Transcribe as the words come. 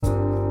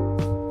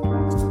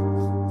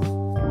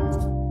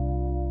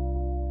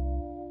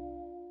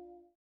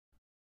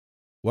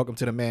Welcome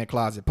to the Man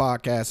Closet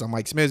Podcast. I'm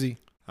Mike Smizzy,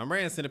 I'm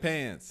Rance in the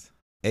Pants.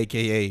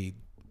 a.k.a.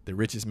 the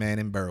richest man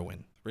in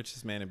Berwyn.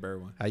 Richest man in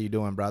Berwyn. How you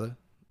doing, brother?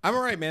 I'm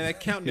all right, man. That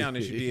countdown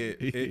that you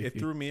did, it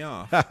threw me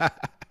off.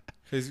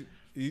 Because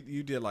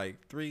you did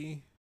like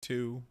 3,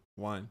 2,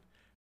 1.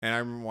 And I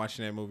remember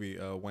watching that movie,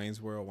 Wayne's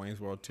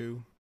World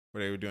 2,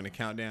 where they were doing a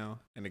countdown.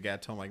 And the guy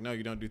told him, like, no,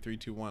 you don't do 3,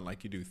 2, 1.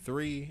 Like, you do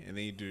 3, and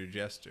then you do the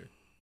gesture.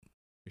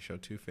 You show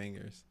 2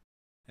 fingers.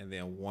 And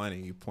then 1,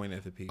 and you point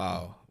at the people.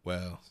 Oh,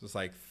 well. So it's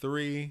like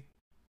 3.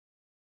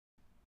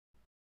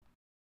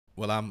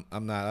 Well, I'm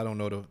not. I don't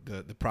know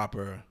the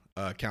proper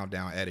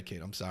countdown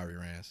etiquette. I'm sorry,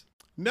 Rance.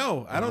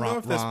 No, I don't know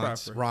if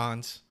that's proper.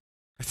 Rons.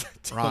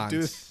 Don't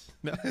do it.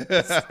 No,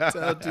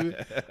 don't do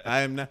it.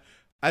 I am not.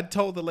 I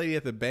told the lady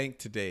at the bank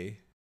today,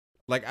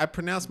 like I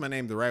pronounced my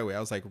name the right way. I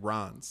was like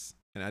Rons,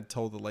 and I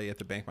told the lady at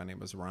the bank my name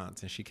was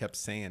Rons, and she kept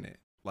saying it.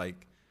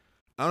 Like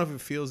I don't know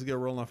if it feels good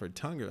rolling off her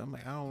tongue. I'm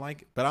like I don't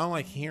like it, but I don't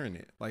like hearing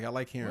it. Like I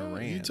like hearing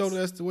Rance. You told her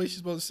that's the way she's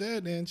supposed to say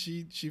it. Then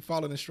she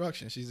followed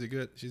instructions. She's a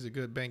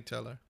good bank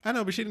teller. I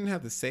know, but she didn't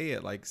have to say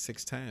it like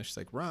 6 times. She's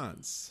like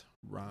Rons.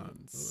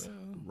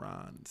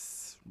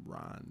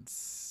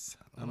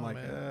 I'm like,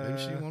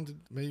 maybe she wanted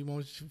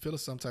to feel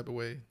some type of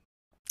way.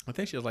 I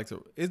think she was like,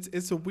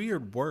 it's a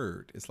weird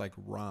word. It's like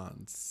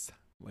Rons,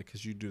 like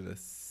because you do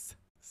this.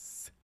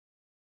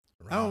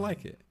 I don't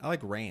like it. I like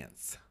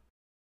rants.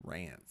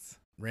 Rants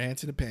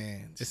in the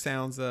pants. It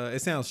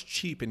sounds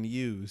cheap and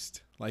used,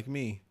 like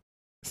me.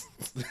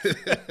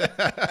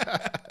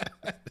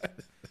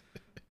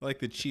 Like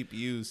the cheap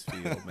used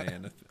feel,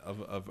 man,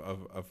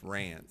 of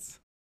rants.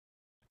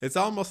 It's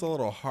almost a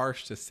little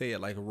harsh to say it.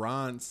 Like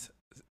Rons,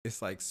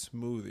 it's like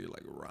smoother,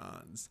 like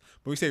Rons.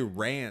 But we say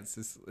rants,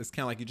 it's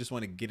kind of like you just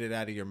want to get it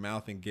out of your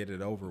mouth and get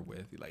it over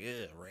with. You're like,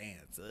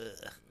 rants,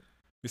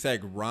 We say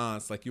like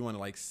Rons, like you want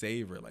to like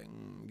savor, like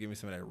give me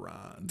some of that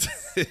Rons.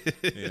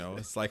 You know,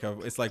 it's like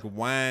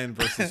wine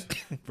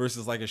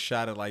versus like a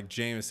shot of like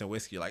Jameson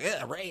whiskey. You're like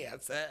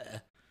rants.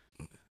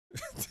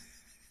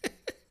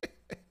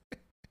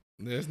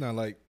 It's not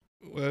like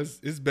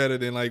it's better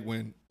than like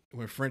when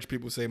French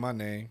people say my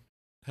name.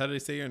 How do they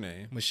say your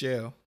name?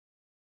 Michelle.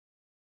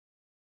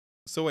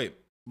 So wait,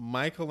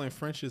 Michael in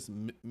French is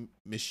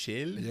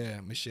Michelle?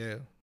 Yeah,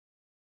 Michelle.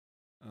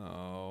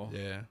 Oh.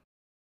 Yeah.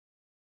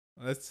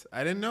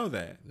 I didn't know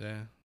that. Yeah.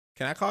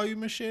 Can I call you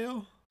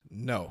Michelle?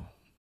 No.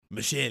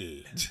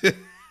 Michelle.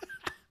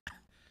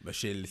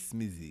 Michelle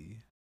Smizzy.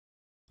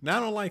 No, I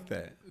don't like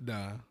that.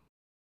 Nah.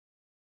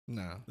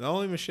 The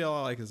only Michelle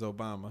I like is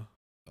Obama.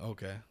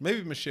 Okay.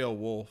 Maybe Michelle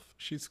Wolf.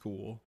 She's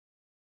cool.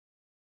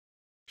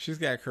 She's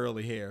got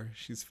curly hair.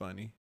 She's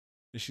funny.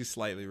 And she's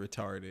slightly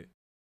retarded.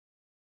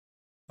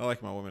 I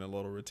like my women a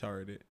little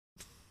retarded.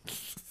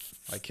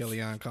 Like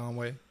Kellyanne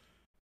Conway?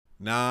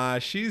 Nah,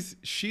 she's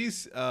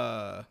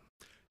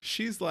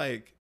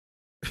like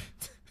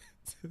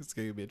it's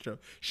gonna be in trouble.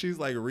 She's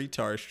like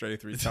retard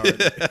straight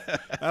retarded.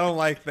 I don't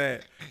like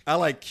that. I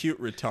like cute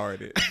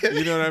retarded.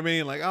 You know what I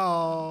mean? Like,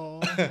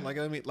 oh, like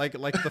let me like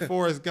the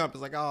Forrest Gump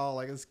is like, oh,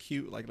 like it's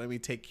cute. Like let me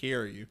take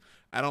care of you.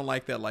 I don't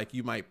like that. Like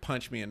you might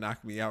punch me and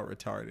knock me out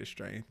retarded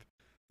strength.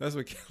 That's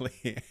what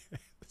Kellyanne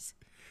is.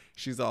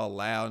 She's all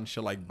loud and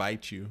she'll like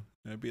bite you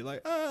and be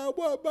like, I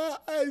want my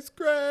ice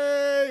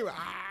cream.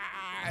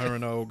 Her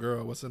and the old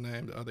girl. What's her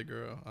name? The other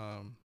girl.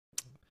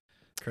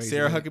 Crazy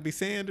Sarah name. Huckabee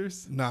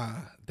Sanders. Nah,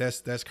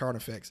 that's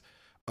Carnifex.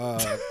 For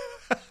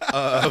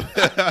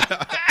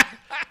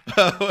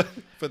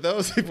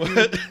those people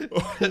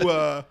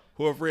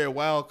who have read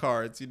Wild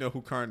Cards, you know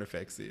who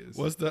Carnifex is.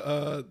 What's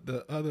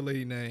the other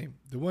lady name?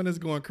 The one that's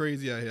going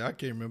crazy out here. I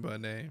can't remember her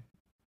name.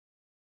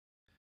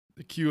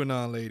 The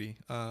QAnon lady.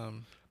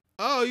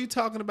 Oh, you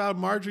talking about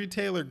Marjorie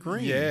Taylor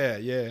Greene?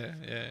 Yeah.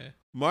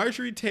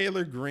 Marjorie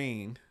Taylor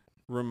Greene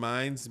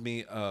reminds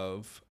me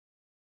of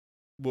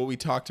what we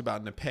talked about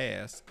in the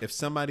past. If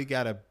somebody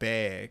got a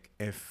bag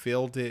and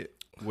filled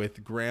it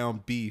with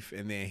ground beef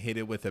and then hit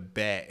it with a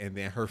bat and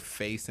then her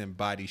face and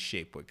body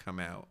shape would come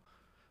out.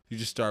 You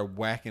just start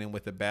whacking it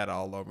with a bat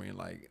all over and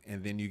like,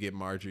 and then you get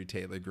Marjorie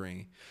Taylor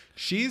Greene.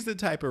 She's the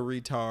type of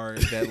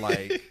retard that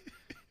like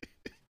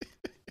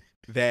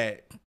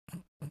that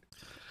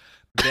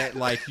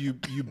like you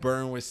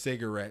burn with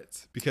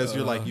cigarettes because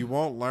you're like you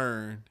won't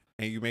learn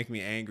and you make me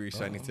angry,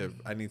 so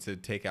I need to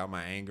take out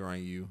my anger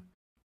on you.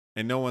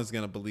 And no one's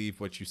gonna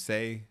believe what you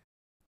say.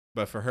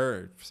 But for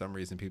her, for some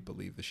reason, people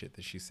believe the shit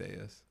that she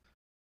says.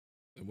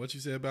 What you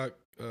said about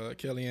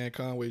Kellyanne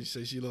Conway? You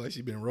say she look like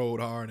she been rolled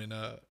hard and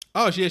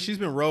Oh yeah, she's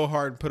been rolled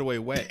hard and put away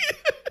wet.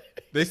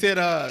 They said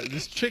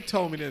this chick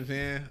told me this,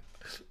 man.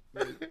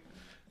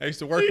 I used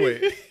to work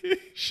with.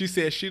 She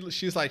said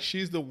she's like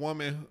she's the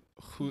woman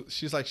who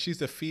she's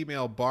the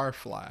female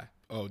barfly.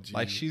 Oh geez.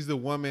 Like she's the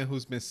woman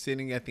who's been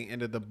sitting at the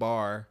end of the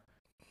bar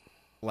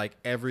like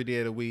every day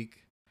of the week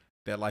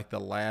that like the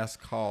last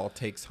call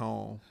takes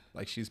home.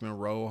 Like she's been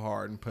rolled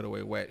hard and put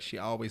away wet. She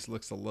always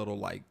looks a little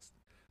like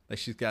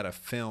she's got a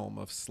film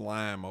of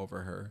slime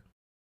over her.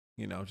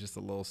 You know, just a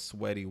little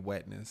sweaty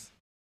wetness.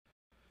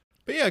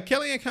 But yeah,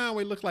 Kellyanne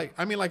Conway looked like,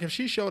 I mean, like if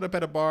she showed up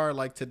at a bar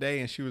like today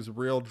and she was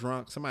real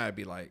drunk, somebody would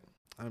be like,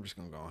 I'm just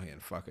going to go ahead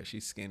and fuck her.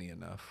 She's skinny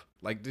enough.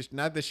 Like,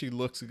 not that she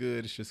looks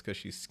good. It's just because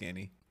she's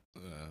skinny.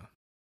 You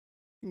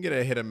can get her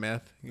a hit of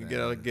meth. You can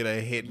get her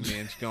a hit and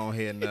then just go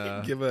ahead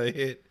and give her a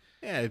hit.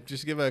 Yeah,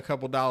 just give her a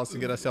couple dollars to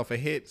get herself a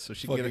hit so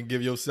she can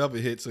give yourself a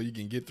hit so you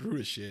can get through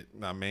the shit.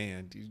 Nah,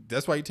 man.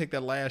 That's why you take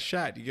that last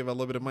shot. You give her a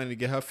little bit of money to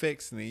get her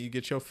fix, and then you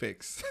get your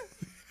fix.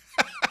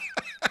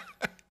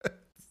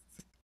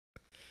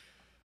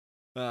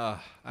 I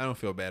don't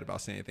feel bad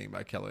about saying anything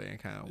about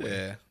Kellyanne Conway.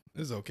 Yeah,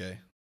 it's okay.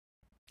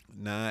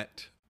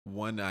 Not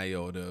one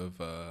iota of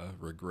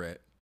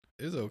regret.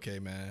 It's okay,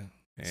 man.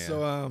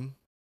 Yeah.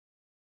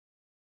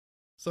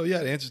 So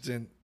yeah,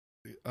 interesting.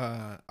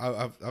 I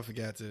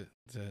forgot to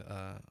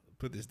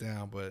put this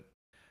down, but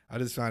I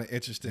just found it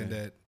interesting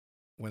that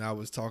when I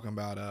was talking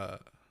about I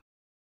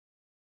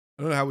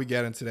don't know how we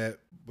got into that,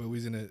 but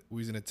we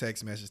was in a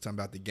text message talking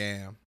about the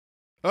GAM.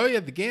 Oh yeah,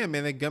 the GAM,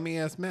 man, that gummy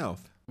ass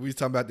mouth. We was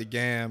talking about the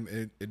GAM,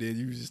 and then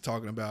you was just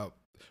talking about.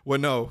 Well,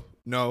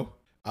 no,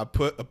 I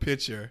put a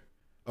picture.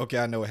 Okay,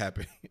 I know what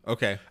happened.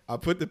 Okay, I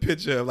put the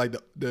picture of like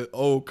the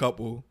old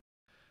couple.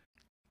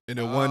 And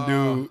the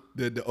one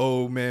dude, the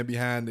old man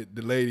behind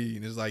the lady,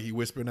 and it's like he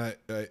whispering her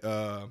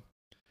ear,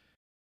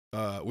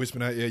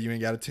 you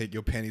ain't got to take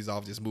your panties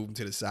off, just move them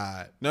to the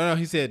side. No,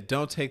 he said,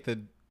 don't take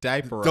the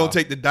diaper off. Don't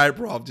take the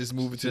diaper off, just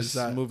move it to the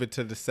side. Just move it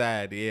to the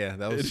side, yeah.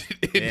 That was,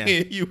 and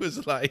then he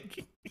was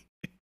like,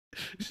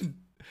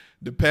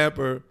 the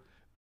pamper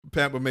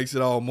makes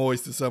it all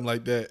moist or something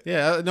like that.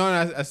 Yeah, no,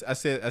 I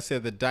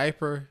said the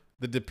diaper,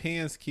 the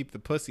Depends keep the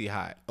pussy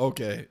hot.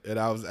 Okay, and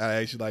I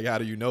actually like, how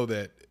do you know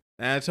that?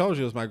 And I told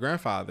you it was my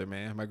grandfather,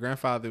 man. My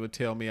grandfather would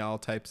tell me all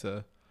types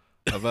of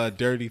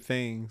dirty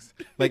things.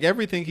 Like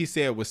everything he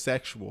said was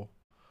sexual.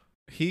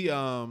 He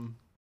when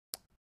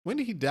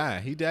did he die?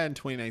 He died in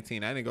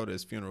 2019. I didn't go to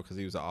his funeral because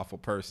he was an awful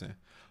person.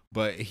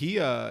 But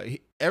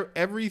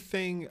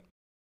everything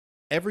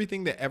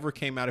that ever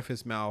came out of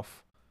his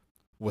mouth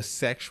was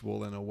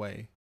sexual in a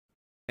way.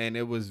 And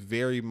it was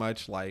very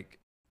much like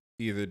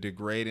either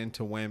degrading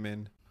to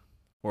women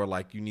or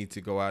like you need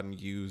to go out and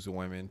use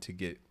women to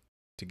get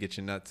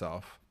your nuts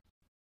off.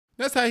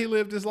 That's how he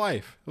lived his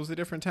life. It was a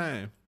different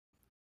time.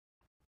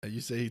 You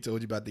say he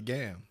told you about the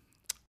GAM.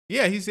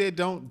 Yeah, he said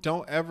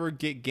don't ever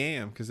get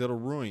GAM because it'll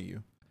ruin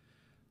you.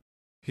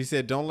 He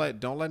said don't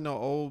let no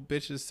old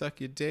bitches suck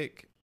your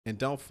dick, and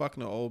don't fuck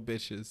no old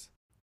bitches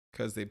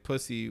because their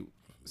pussy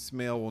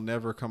smell will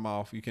never come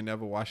off. You can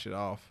never wash it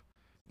off.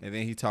 And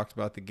then he talked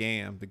about the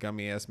GAM, the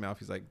gummy ass mouth.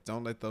 He's like,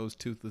 don't let those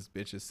toothless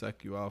bitches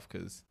suck you off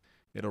because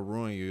it'll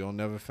ruin you. You'll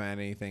never find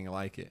anything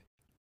like it.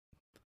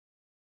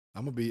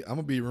 I'm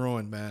gonna be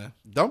ruined, man.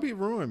 Don't be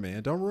ruined,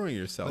 man. Don't ruin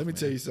yourself. Let me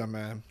tell you something,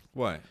 man.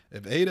 What?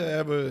 If Ada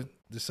ever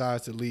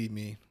decides to leave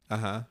me,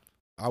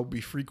 I'll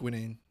be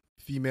frequenting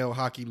female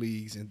hockey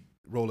leagues and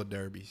roller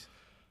derbies.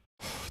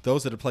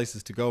 Those are the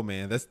places to go,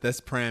 man. That's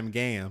prime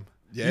GAM.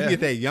 Yeah. You can get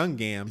that young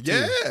GAM too.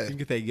 Yeah. You can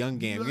get that young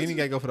GAM. You ain't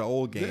gotta go for the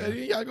old GAM. Yeah,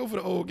 you gotta go for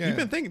the old GAM. You've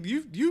been thinking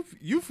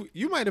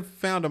you might have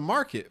found a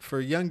market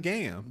for young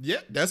GAM.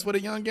 Yeah, that's where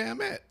the young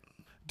GAM at.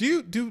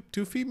 Do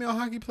female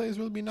hockey players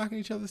really be knocking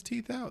each other's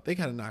teeth out? They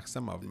gotta knock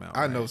some of them out.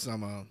 I right? know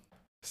some of them.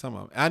 Some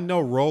of them. I know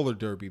roller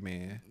derby,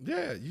 man.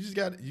 Yeah, you just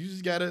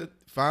gotta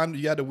find.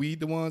 You gotta weed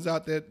the ones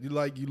out that you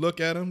like. You look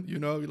at them, you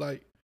know, you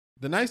like.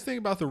 The nice thing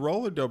about the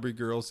roller derby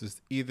girls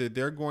is either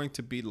they're going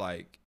to be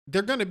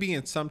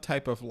in some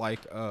type of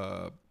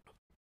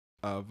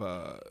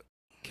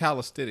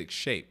calisthenic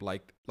shape,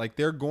 like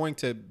they're going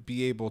to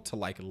be able to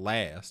like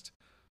last.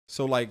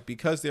 So like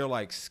because they're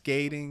like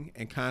skating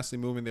and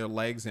constantly moving their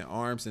legs and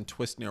arms and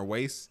twisting their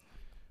waists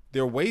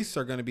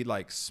are going to be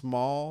like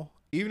small.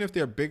 Even if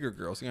they're bigger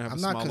girls, they're gonna have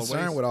a smaller waist. I'm not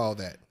concerned with all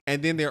that.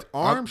 And then their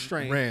arm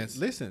strength. Rance.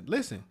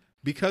 Listen,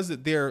 because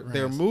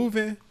they're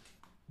moving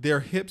their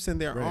hips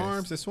and their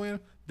arms and swinging,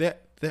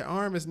 that their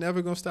arm is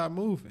never gonna stop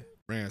moving.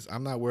 Rance,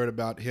 I'm not worried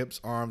about hips,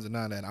 arms, and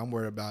none of that. I'm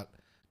worried about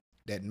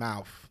that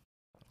mouth.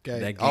 Okay,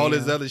 that all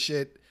this other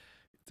shit.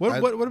 What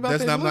about their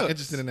looks? I'm not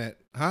interested in that.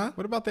 Huh?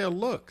 What about their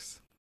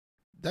looks?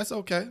 That's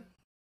okay.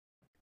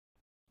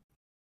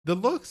 The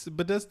looks,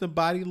 but does the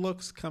body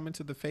looks come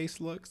into the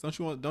face looks? Don't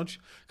you?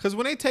 Because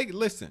when they take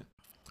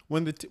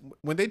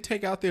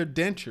out their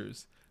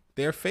dentures,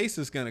 their face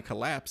is gonna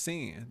collapse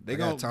in. They're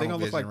gonna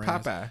look like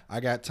Popeye. I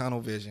got tunnel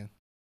vision.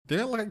 They're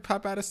gonna look like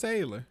Popeye the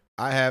Sailor.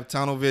 I have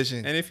tunnel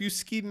vision. And if you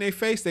skeet in their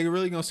face, they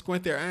really gonna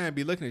squint their eye and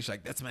be looking at you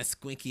like, "That's my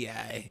squinky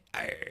eye."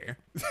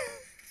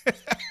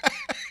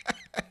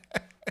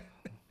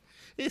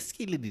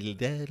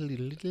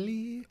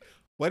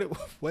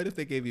 What if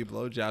they gave you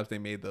blowjobs? They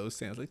made those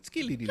sounds like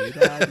skilly dilly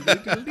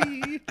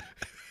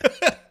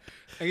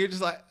and you're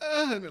just like,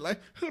 and they're like,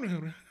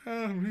 no,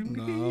 I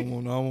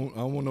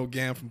don't want no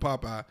GAM from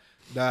Popeye.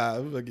 Nah,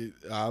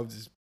 I was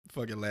just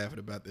fucking laughing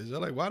about this.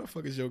 I'm like, why the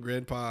fuck is your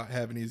grandpa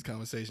having these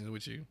conversations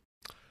with you?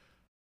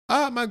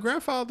 My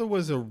grandfather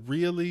was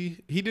he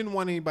didn't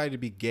want anybody to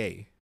be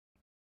gay.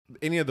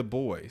 Any of the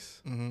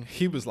boys. Mm-hmm.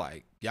 He was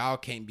like, y'all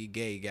can't be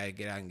gay. You gotta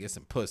get out and get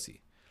some pussy.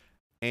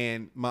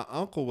 And my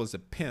uncle was a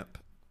pimp.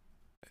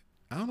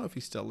 I don't know if he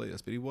still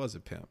is, but he was a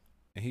pimp.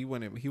 And he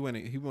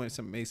made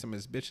some of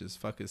his bitches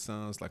fuck his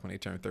sons like when they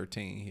turned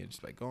 13. He'd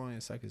just like go in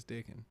and suck his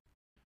dick and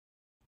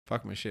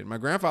fuck him and shit. My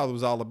grandfather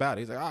was all about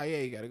it. He's like, oh yeah,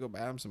 you gotta go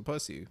buy him some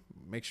pussy.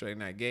 Make sure they're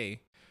not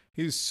gay.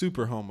 He was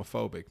super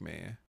homophobic,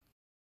 man.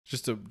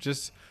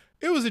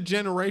 It was a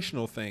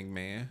generational thing,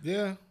 man.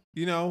 Yeah.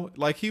 You know,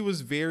 like he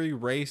was very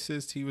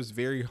racist. He was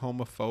very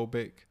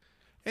homophobic.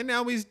 And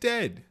now he's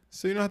dead.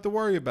 So you don't have to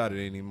worry about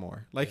it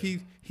anymore. Like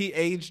he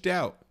aged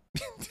out.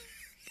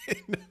 You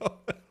know?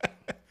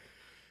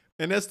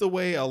 And that's the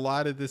way a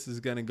lot of this is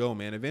going to go,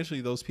 man.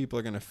 Eventually those people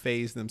are going to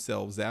phase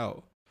themselves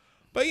out.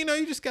 But you know,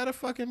 you just got to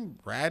fucking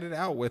ride it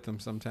out with them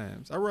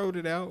sometimes. I rode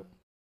it out.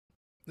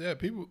 Yeah,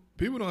 people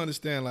don't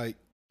understand, like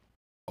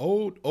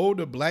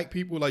older black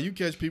people, like you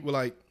catch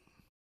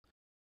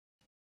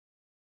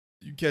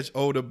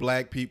older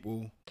black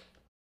people.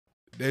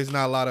 There's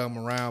not a lot of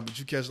them around, but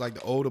you catch like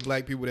the older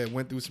black people that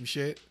went through some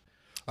shit.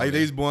 Like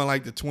they was born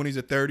like the 20s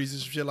or 30s and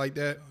some shit like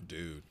that. Oh,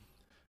 dude.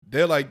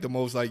 They're like the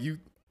most like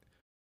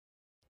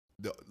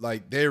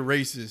they're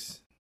racist.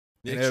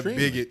 And they're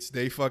bigots.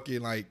 They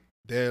fucking like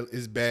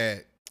it's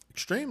bad.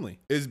 Extremely.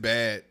 It's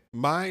bad.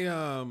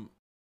 My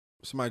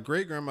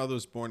great grandmother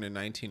was born in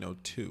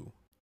 1902.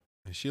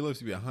 And she lived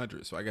to be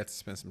 100, so I got to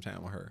spend some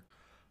time with her.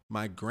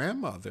 My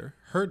grandmother,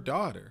 her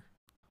daughter,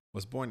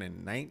 was born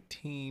in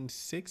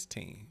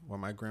 1916 when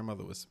my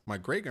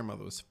great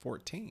grandmother was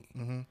 14.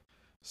 Mm-hmm.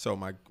 So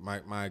my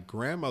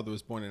grandmother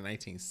was born in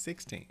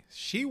 1916.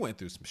 She went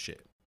through some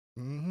shit.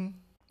 Mm-hmm.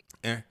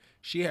 And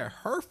she had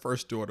her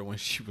first daughter when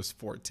she was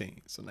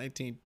 14. So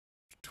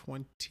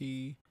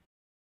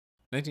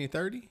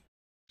 1930,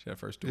 she had her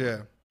first daughter.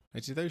 Yeah.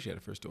 1930, she had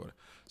her first daughter.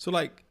 So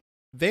like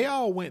they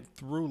all went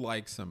through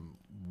like some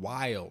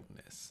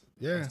wildness.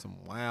 Yeah. Like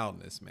some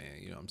wildness,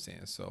 man. You know what I'm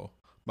saying? So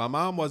my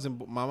mom was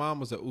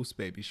a Oos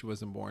baby. She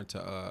wasn't born to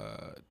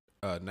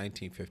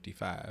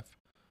 1955.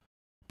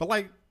 But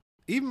like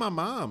even my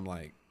mom,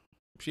 like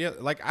she has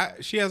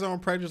her own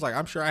prejudice. Like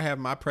I'm sure I have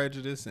my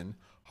prejudice, and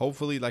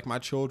hopefully like my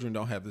children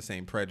don't have the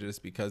same prejudice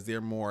because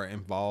they're more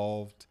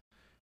involved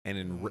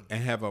and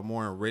have a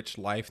more enriched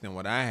life than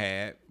what I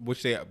had,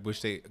 which they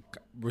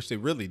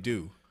really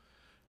do.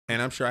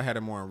 And I'm sure I had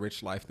a more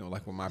enriched life than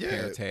like what my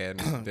parents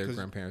had and their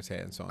grandparents had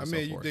and so on and so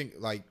forth. You think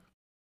like,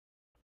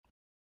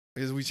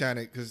 is we trying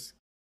to, because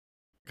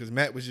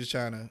Matt was just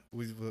trying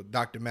to,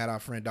 Dr. Matt, our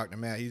friend Dr.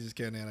 Matt, he's just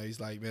getting in there. He's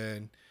like,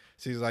 man,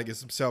 seems like it's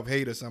some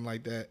self-hate or something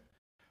like that.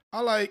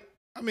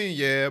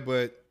 Yeah,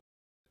 but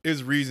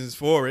there's reasons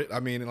for it.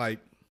 I mean, like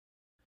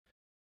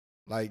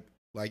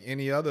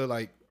any other,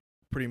 like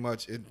pretty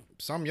much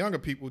some younger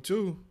people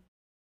too,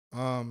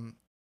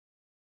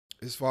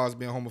 as far as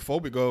being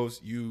homophobic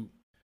goes,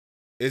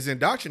 it's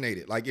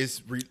indoctrinated. Like it's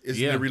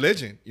the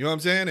religion. You know what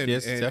I'm saying? And,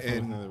 yes,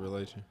 definitely the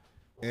religion.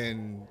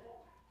 And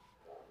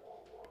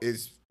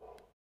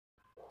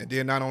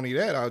then not only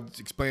that, I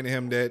explained to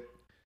him that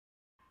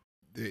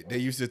they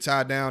used to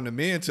tie down the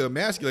men to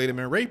emasculate them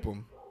and rape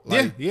them.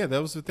 Like, yeah,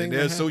 that was the thing.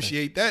 And they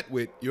associate that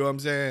with, you know what I'm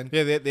saying?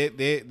 Yeah,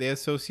 they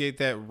associate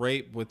that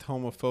rape with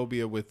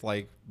homophobia, with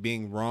like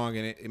being wrong,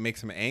 and it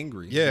makes them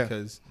angry. Yeah,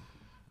 because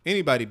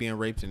anybody being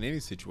raped in any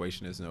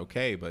situation isn't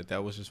okay, but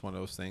that was just one of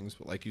those things.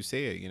 Like you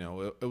said, you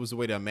know, it was a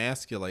way to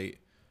emasculate.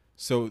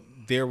 So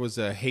there was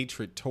a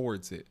hatred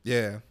towards it.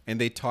 Yeah, and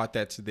they taught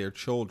that to their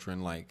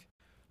children, like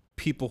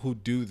people who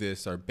do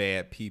this are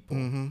bad people.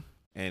 Mm-hmm.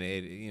 And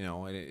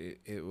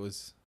it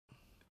was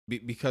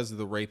because of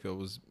the rape. It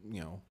was,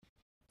 you know,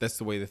 that's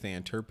the way that they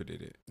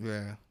interpreted it.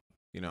 Yeah,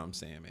 you know what I'm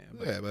saying,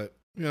 man. But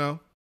you know.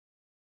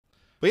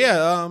 But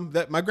yeah,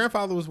 that my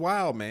grandfather was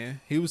wild, man.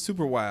 He was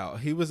super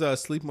wild. He was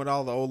sleeping with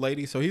all the old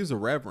ladies, so he was a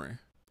reverend.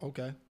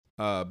 Okay.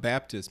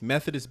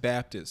 Methodist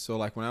Baptist. So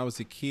like when I was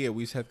a kid,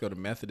 we used to have to go to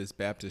Methodist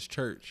Baptist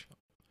church,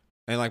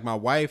 and like my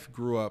wife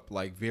grew up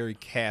like very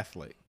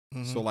Catholic.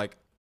 Mm-hmm. So like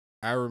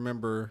I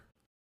remember,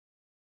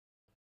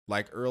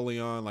 like early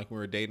on, like when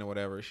we were dating or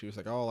whatever, she was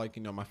like, "Oh, like,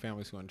 you know, my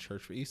family's going to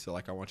church for Easter.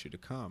 Like I want you to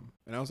come."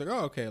 And I was like,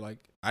 "Oh, okay." Like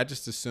I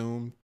just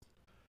assumed,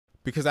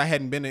 because I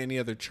hadn't been to any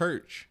other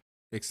church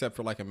except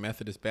for like a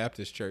Methodist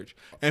Baptist church.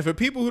 And for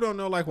people who don't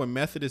know like what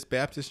Methodist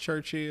Baptist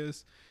church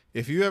is,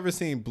 if you ever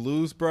seen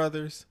Blues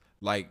Brothers,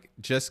 like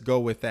just go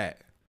with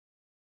that.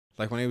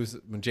 Like when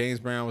James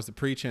Brown was the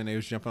preacher and they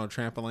was jumping on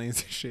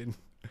trampolines and shit.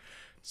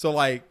 So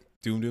like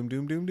doom doom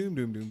doom doom doom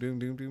doom doom doom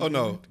doom doom. Oh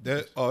no,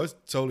 it's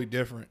totally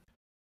different.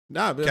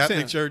 Nah, but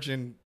Catholic church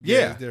and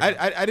yeah,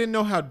 I didn't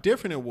know how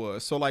different it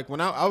was. So like when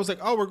I was like,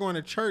 oh, we're going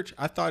to church,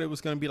 I thought it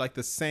was going to be like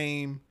the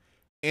same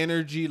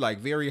energy, like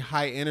very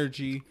high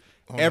energy.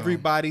 Oh,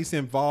 everybody's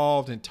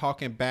involved and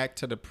talking back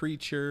to the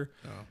preacher.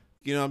 Oh.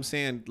 You know what I'm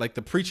saying? Like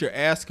the preacher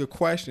asks a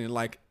question,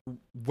 like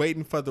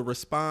waiting for the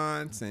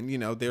response. And, you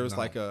know, there was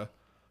like a,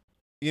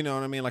 you know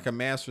what I mean? Like a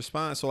mass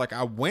response. So like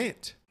I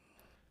went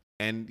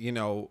and, you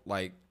know,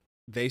 like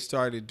they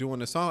started doing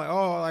the song. Like,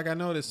 oh, like I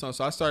know this song.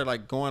 So I started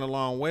like going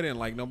along with it. And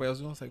like nobody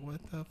else was like, what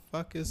the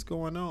fuck is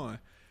going on?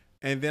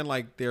 And then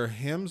like their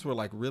hymns were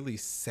like really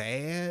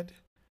sad.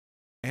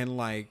 and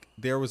like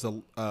there was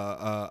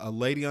a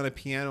lady on a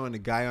piano and a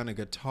guy on a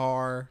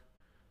guitar,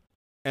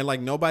 and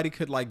like nobody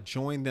could like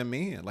join them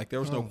in. Like there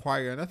was no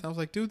choir or nothing. I was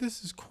like, dude,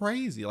 this is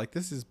crazy. Like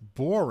this is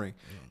boring.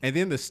 And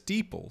then the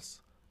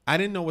steeples, I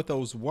didn't know what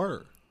those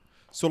were.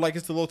 So like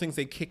it's the little things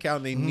they kick out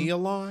and they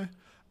kneel on.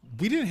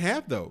 We didn't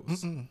have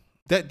those.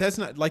 That's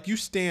not like you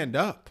stand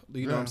up.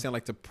 You know what I'm saying?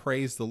 Like to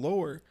praise the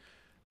Lord.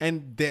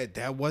 And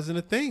that wasn't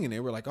a thing. And they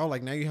were like, oh,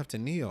 like now you have to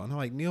kneel. And I'm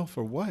like, kneel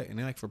for what? And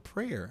they're like, for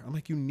prayer. I'm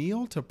like, you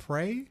kneel to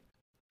pray?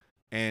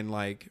 And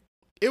like,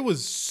 it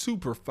was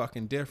super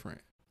fucking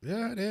different.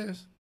 Yeah, it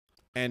is.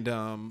 And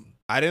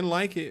I didn't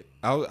like it.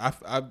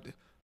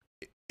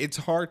 It's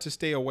hard to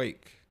stay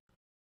awake.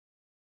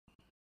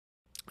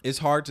 It's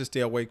hard to stay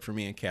awake for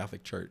me in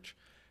Catholic church.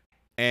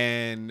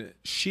 And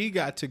she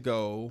got to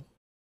go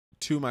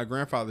to my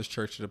grandfather's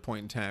church at a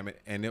point in time,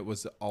 and it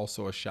was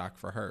also a shock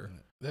for her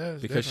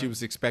because she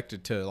was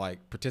expected to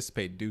like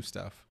participate, do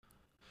stuff.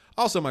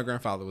 Also, my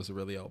grandfather was a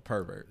really old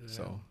pervert,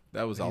 so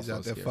that was also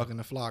out there scary. fucking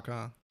the flock,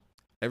 huh?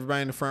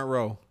 Everybody in the front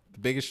row, the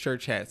biggest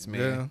church hats,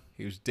 man. Yeah.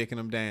 He was dicking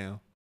them down,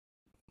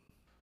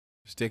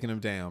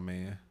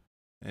 man,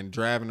 and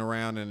driving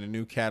around in a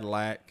new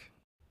Cadillac,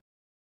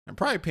 and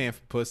probably paying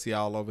for pussy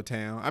all over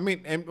town. I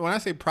mean, and when I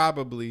say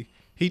probably,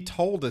 he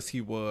told us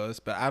he was,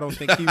 but I don't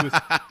think he was.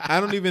 I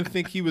don't even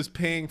think he was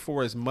paying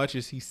for as much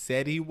as he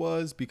said he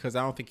was, because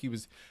I don't think he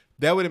was.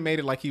 That would have made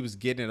it like he was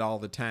getting it all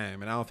the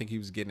time, and I don't think he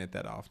was getting it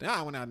that often.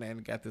 I went out there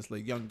and got this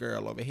little young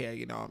girl over here,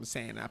 you know what I'm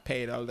saying? I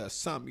paid her a little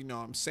something, you know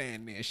what I'm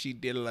saying? And she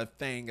did a little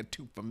thing or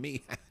two for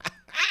me.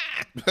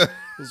 It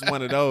was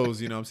one of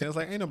those, you know what I'm saying? It's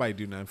like, ain't nobody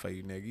do nothing for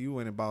you, nigga. You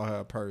went and bought her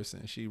a purse,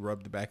 and she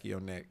rubbed the back of your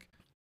neck.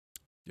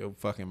 Your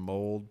fucking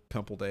mold,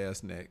 pimpled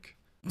ass neck.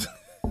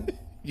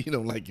 You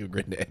don't like your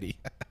granddaddy.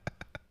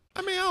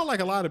 I mean, I don't like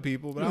a lot of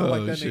people, but I don't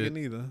like that nigga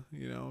neither.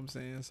 You know what I'm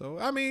saying? So,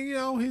 I mean, you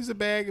know, he's a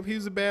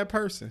bad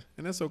person,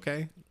 and that's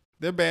okay.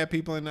 They're bad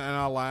people in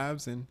our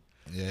lives, and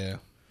yeah.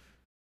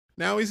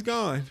 Now he's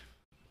gone.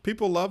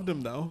 People loved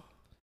him though,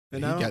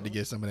 and he got to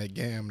get some of that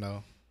gam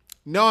though.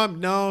 No. I'm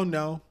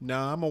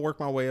gonna work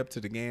my way up to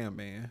the gam,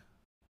 man.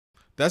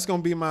 That's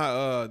gonna be my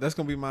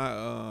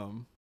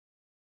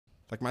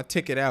like my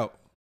ticket out.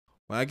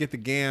 When I get the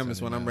gam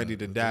is when I'm ready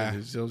to die.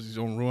 It's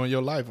gonna ruin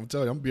your life. I'm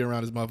telling you, I'm gonna be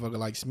around this motherfucker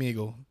like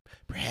Smeagol.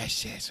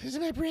 Precious.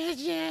 Isn't it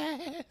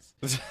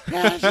precious?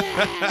 Precious.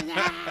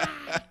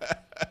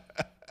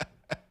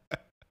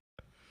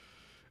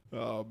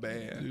 Oh,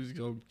 man. You just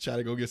gonna try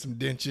to go get some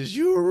dentures.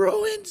 You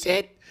ruined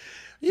it.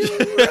 You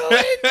ruined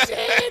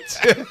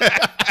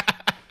it.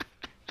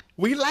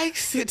 We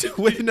likes it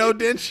with no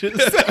dentures.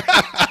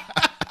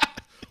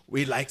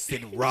 We likes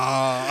it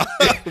raw.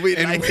 We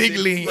and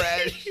wiggly.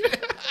 Fresh.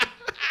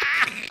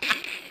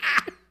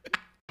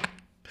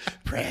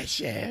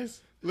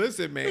 Precious.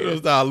 Listen, man. You'll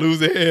start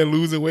losing hair,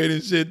 losing weight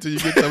and shit till you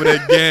get some of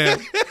that gam.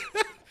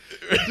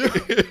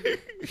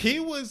 He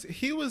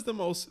was the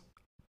most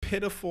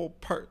pitiful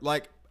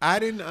like, I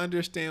didn't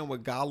understand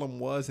what Gollum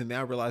was, and now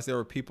I realized there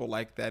were people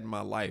like that in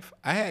my life.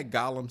 I had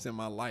Gollums in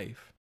my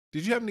life.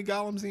 Did you have any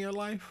Gollums in your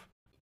life?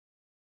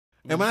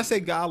 And when I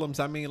say Gollums,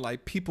 I mean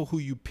like people who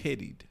you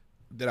pitied.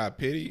 Did I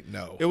pity?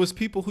 No. It was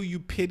people who you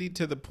pitied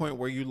to the point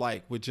where you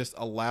like would just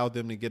allow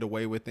them to get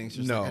away with things.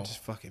 Just no. Like, I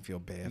just fucking feel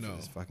bad for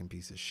this fucking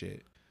piece of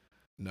shit.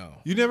 No.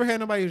 You never had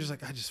nobody who's just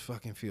like, I just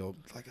fucking feel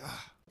like,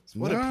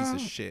 what a piece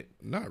of shit.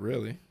 Not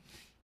really.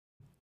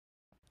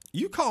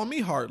 You call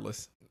me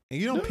heartless and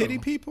you don't pity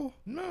people?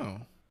 No.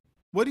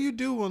 What do you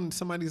do when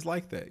somebody's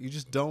like that? You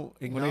just don't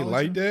acknowledge when they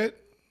like them? that?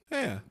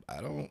 Yeah.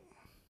 I don't.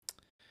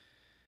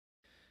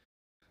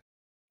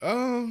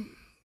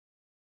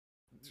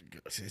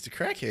 It's a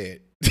crackhead.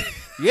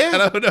 Yeah,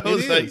 I don't know.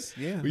 It's like,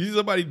 yeah. When you see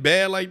somebody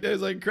bad like that,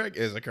 it's like crack.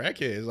 It's a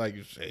crackhead. It's like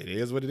it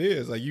is what it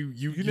is. Like you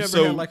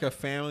never had like a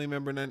family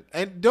member,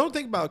 and don't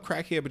think about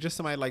crackhead, but just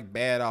somebody like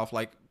bad off.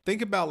 Like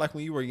think about like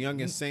when you were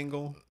young and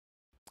single,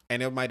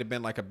 and it might have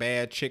been like a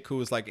bad chick who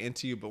was like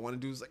into you, but one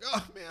dude was like,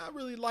 oh man, I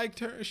really liked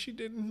her, and she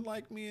didn't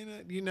like me,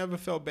 and you never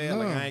felt bad.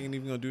 No. Like I ain't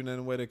even gonna do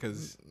nothing with it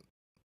because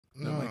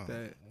nothing like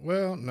that.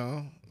 Well,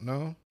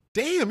 no.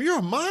 Damn, you're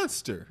a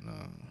monster.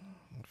 No,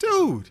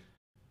 dude.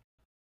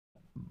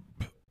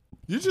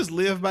 You just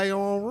live by your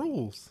own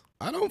rules.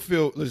 I don't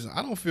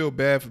feel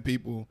bad for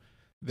people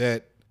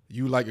that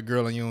you like a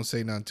girl and you don't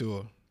say nothing to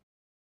her.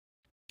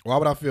 Why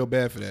would I feel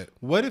bad for that?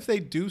 What if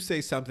they do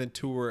say something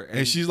to her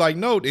and she's like,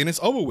 no, then it's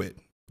over with?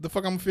 What the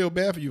fuck I'm gonna feel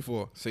bad for you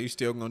for? So you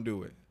still gonna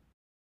do it?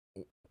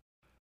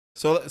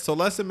 So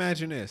let's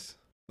imagine this.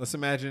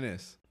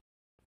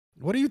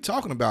 What are you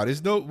talking about?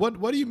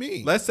 What do you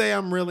mean? Let's say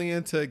I'm really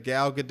into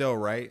Gal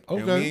Gadot, right?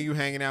 Okay. And me and you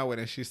hanging out with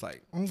her, and she's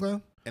like, okay.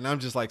 And I'm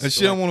just like, and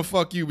she don't want to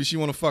fuck you, but she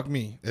want to fuck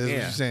me. That's what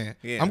you're saying.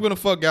 Yeah. I'm gonna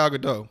fuck Gal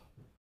Gadot.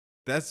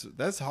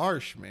 That's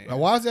harsh, man. Now,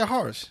 why is that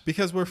harsh?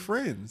 Because we're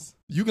friends.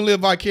 You can live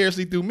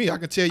vicariously through me. I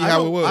can tell you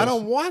how it was. I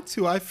don't want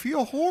to. I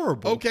feel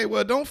horrible. Okay,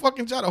 well, don't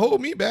fucking try to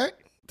hold me back.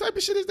 What type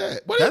of shit is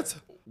that?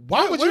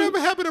 Whatever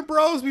happened to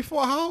bros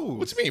before hoes?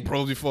 What you mean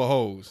bros before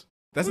hoes?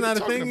 That's not a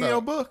thing in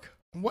your book.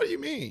 What do you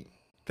mean?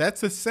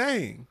 That's a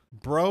saying.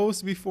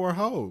 Bros before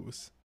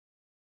hoes.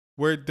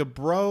 where the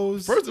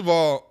bros. First of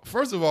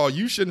all,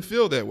 you shouldn't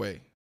feel that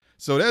way.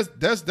 So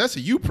that's a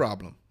you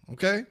problem.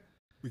 Okay.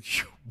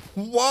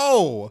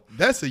 Whoa,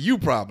 that's a you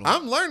problem.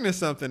 I'm learning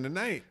something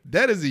tonight.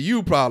 That is a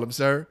you problem,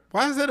 sir.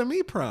 Why is that a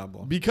me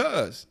problem?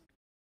 Because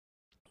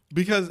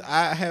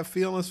I have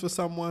feelings for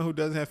someone who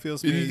doesn't have feelings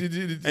for me,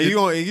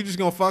 and you just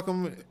gonna fuck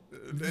them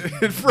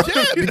in front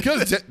of me.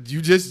 Because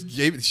you just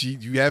gave it.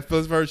 You have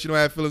feelings for her. She don't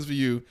have feelings for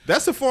you.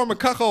 That's a form of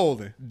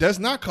cuckolding. That's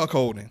not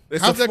cuckolding.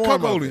 How's that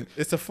cuckolding?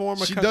 It's a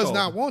form of she cuckolding. She does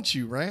not want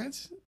you,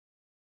 Rance.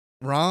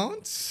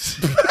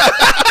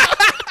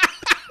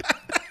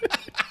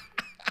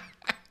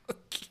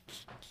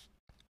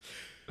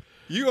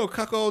 You gonna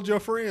cuckold your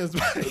friends?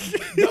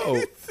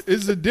 No,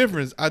 it's a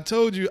difference. I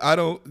told you I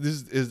don't.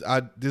 This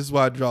is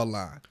why I draw a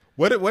line.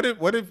 What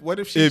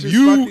if she if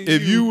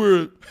you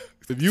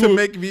were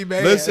make me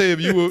mad? Let's say if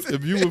you were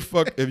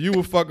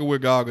fucking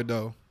with Gal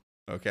Gadot,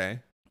 okay,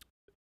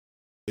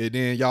 and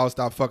then y'all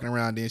stop fucking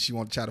around, then she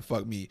want to try to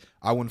fuck me.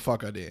 I wouldn't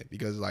fuck her then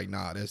because like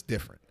nah, that's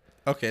different.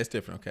 Okay, it's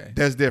different. Okay,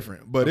 that's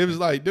different. But it was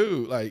like,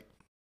 dude, like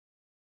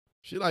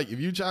she like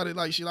if you try to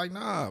like she like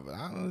nah, but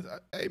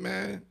hey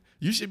man.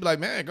 You should be like,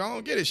 man, go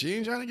on get it. She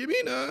ain't trying to give me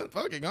none.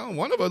 Fuck it, go on.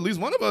 At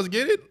least one of us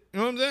get it. You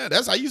know what I'm saying?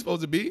 That's how you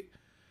supposed to be.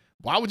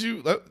 Why would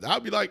you?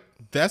 I'll be like,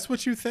 that's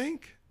what you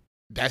think?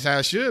 That's how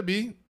it should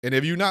be. And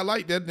if you're not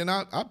like that, then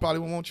I probably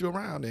won't want you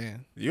around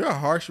then. You're a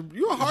harsh dude.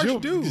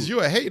 Because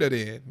you're a hater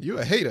then. You're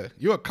a hater.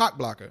 You're a cock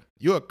blocker.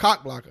 You're a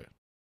cock blocker.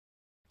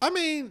 I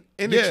mean,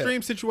 in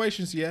extreme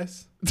situations,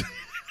 yes.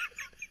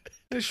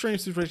 In extreme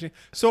situation.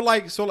 So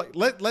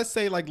let's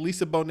say like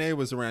Lisa Bonet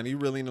was around. You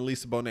really into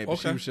Lisa Bonet, but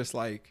she was just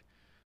like,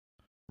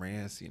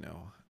 Rance,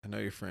 I know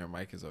your friend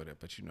Mike is over there,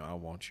 but I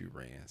want you,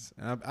 Rance.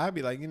 And I'd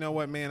be like, you know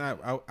what, man,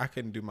 I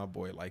couldn't do my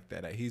boy like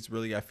that. He's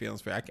really got feelings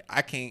for. I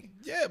can't.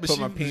 Yeah, but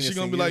she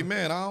gonna be like,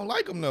 man, I don't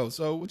like him though.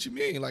 So what you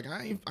mean? Like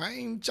I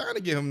ain't trying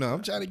to give him none.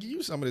 I'm trying to give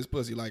you some of this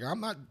pussy. Like I'm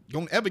not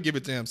gonna ever give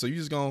it to him. So you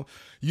just gonna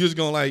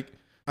like.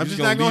 I'm just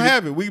not gonna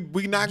have it. We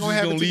not gonna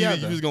have it together.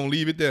 You just gonna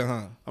leave it there,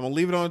 huh? I'm gonna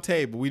leave it on the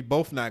table. We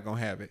both not gonna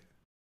have it.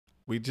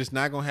 We just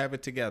not gonna have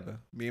it together.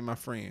 Me and my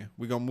friend.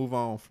 We gonna move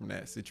on from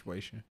that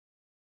situation.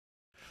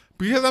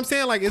 Because I'm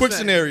saying like it's quick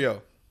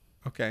scenario.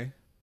 Okay.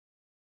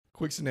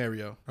 Quick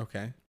scenario.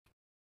 Okay.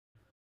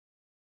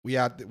 We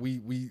out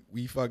we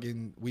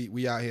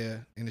out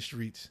here in the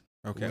streets.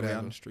 Okay. We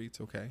out in the streets.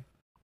 Okay.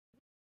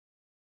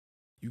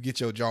 You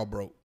get your jaw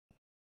broke.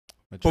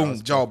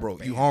 Boom, jaw broke.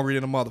 Bam. You hungry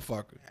than a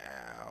motherfucker.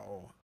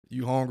 Ow.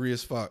 You hungry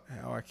as fuck.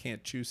 Ow, I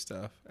can't chew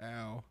stuff.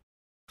 Ow.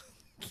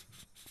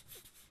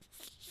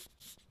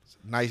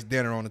 Nice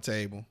dinner on the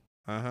table.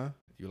 Uh-huh.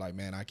 You're like,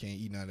 man, I can't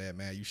eat none of that,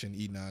 man. You shouldn't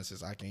eat none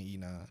since I can't eat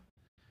none.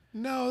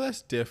 No,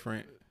 that's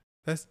different.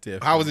 That's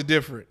different. How is it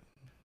different?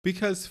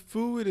 Because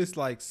food is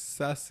like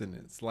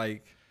sustenance.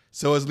 Like,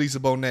 so is Lisa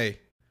Bonet.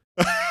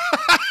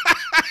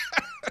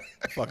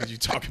 Fuck is you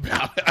talking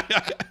about?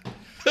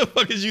 The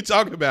fuck is you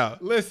talking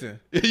about? Listen,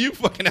 you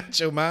fucking out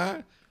your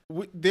mind.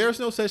 There's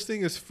no such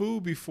thing as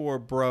food before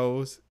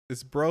bros.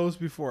 It's bros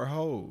before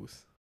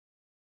hoes.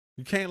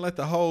 You can't let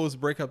the hoes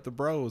break up the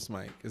bros,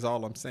 Mike, is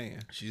all I'm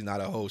saying. She's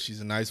not a hoe.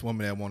 She's a nice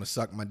woman that want to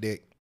suck my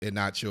dick and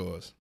not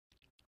yours.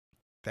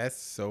 That's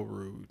so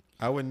rude.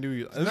 I wouldn't do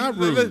you. It's not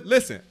rude.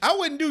 Listen, I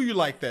wouldn't do you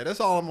like that. That's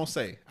all I'm going to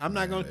say. I'm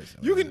not going to.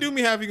 You can do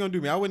me however you're going to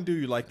do me. I wouldn't do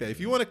you like that. If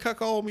you want to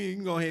cuckold me, you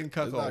can go ahead and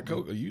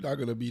cuckold me. You're not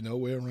going to be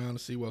nowhere around to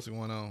see what's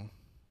going on.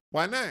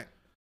 Why not?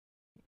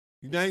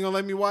 You ain't going to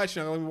let me watch.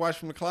 You're not going to let me watch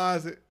from the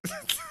closet.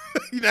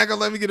 You're not going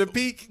to let me get a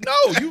peek? No,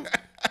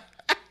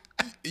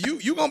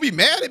 you gonna be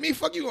mad at me?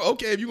 Fuck you.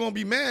 Okay, if you gonna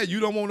be mad, you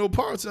don't want no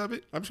parts of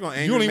it. I'm just gonna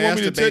angry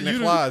masturbate in the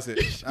closet.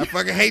 I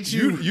fucking hate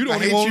you. You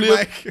don't even want to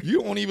live.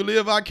 You don't even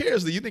live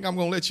vicariously. You think I'm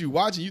gonna let you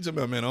watch it? You tell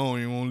me, man, I don't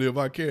even want to live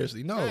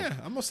vicariously. No, yeah,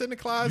 I'm gonna sit in the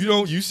closet.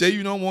 You say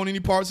you don't want any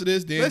parts of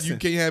this, then listen, you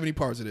can't have any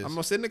parts of this. I'm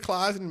gonna sit in the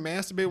closet and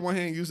masturbate one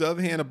hand, and use the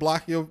other hand to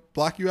block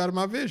you out of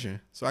my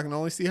vision, so I can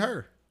only see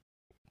her.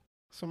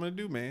 That's what I'm gonna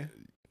do, man.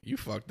 You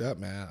fucked up,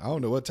 man. I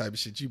don't know what type of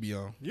shit you be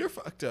on. You're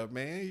fucked up,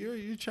 man.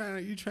 You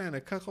trying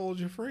to cuckold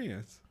your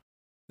friends.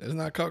 That's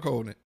not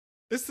cuckolding.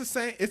 It's the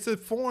same. It's a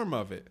form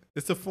of it.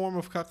 It's a form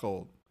of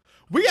cuckold.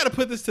 We got to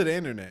put this to the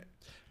internet.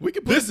 We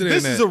can put this to the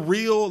internet. This is a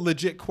real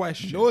legit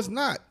question. No, it's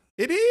not.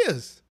 It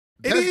is.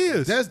 It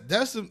is.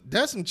 That's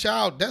some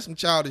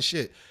childish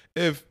shit.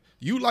 If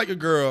you like a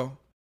girl,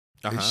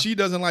 if she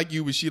doesn't like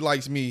you but she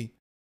likes me,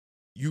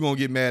 you gonna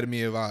get mad at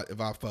me if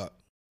I fuck.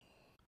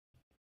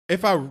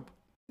 If I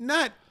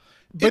not.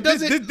 But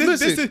this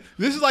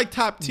is like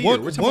top tier.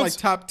 We're talking like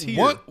top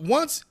tier.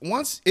 Once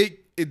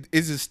it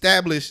is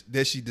established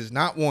that she does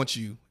not want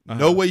you,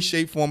 no way,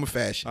 shape, form, or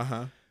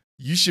fashion.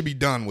 You should be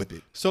done with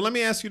it. So let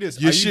me ask you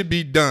this: You should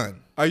be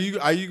done. Are you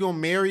gonna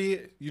marry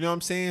it? You know what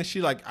I'm saying?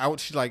 She's like, I want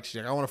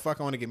to fuck.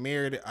 I want to get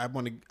married. I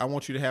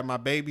want you to have my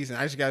babies, and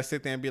I just gotta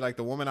sit there and be like,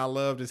 the woman I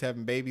loved is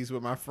having babies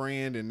with my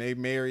friend, and they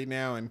married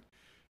now, and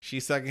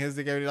she's sucking his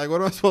dick. Like,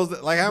 what am I supposed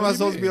to? Like, how am I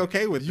supposed to be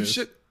okay with this? You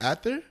should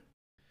after.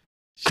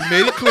 She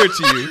made it clear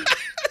to you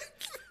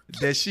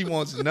that she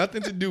wants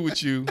nothing to do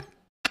with you,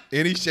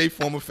 any shape,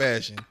 form, or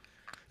fashion.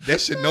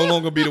 that should no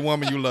longer be the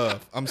woman you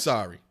love. I'm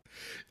sorry.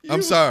 I'm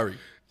You- sorry.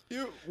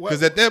 What-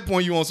 Because at that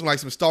point, you want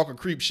some stalker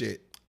creep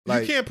shit.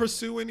 Like, you can't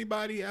pursue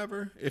anybody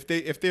ever if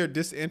they're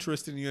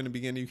disinterested in you in the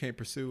beginning. You can't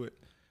pursue it.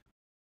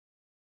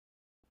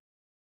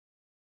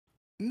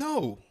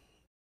 no.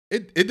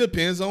 It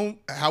depends on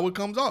how it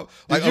comes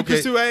off. Did Like, you okay,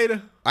 pursue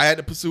Ada? I had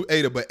to pursue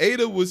Ada, but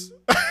Ada was.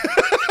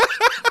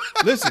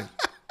 Listen,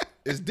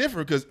 it's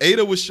different because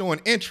Ada was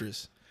showing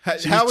interest.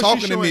 She How was was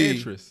talking she to showing me.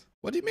 interest?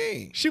 What do you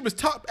mean? She was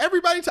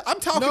everybody. I'm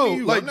talking No, to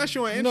you. like, I'm not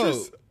showing no,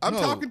 interest. I'm no.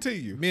 talking to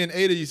you. Me and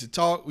Ada used to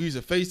talk. We used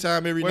to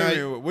FaceTime every Wait a night.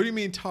 minute. What do you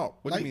mean talk?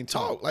 What do you mean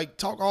talk? Like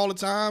talk all the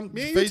time.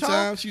 Me and you FaceTime.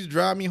 talk? She used to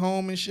drive me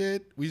home and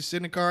shit. We used to sit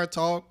in the car and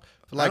talk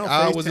for I like don't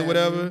hours FaceTime or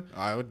whatever. you.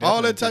 I would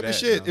All definitely that type do of that,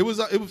 shit.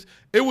 no.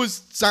 It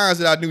was signs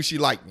that I knew she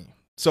liked me.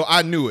 So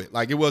I knew it.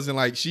 Like it wasn't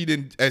like she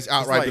didn't as It's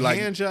outright like be like,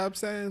 hand job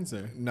signs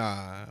or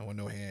nah, I want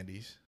no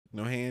handies.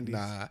 no handies.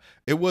 Nah,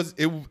 it was.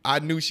 I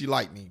knew she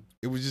liked me.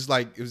 It was just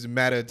like it was a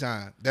matter of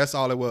time. That's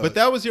all it was. But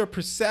that was your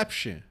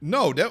perception.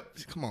 no,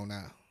 come on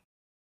now.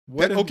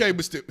 What That, if- okay,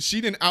 but still,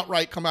 she didn't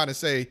outright come out and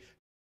say,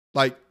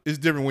 like, it's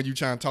different when you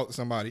try and talk to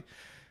somebody.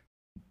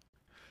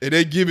 And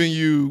they giving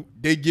you,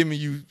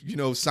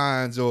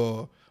 signs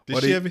or.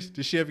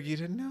 Did she ever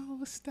get a no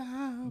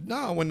stop?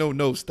 No, when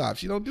no stop.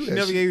 She don't do She that.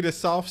 never She- gave you the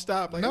soft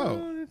stop. Like, No.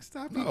 oh,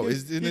 stop. No,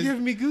 you're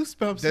giving me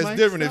goosebumps. that's Mike,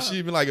 different if stop.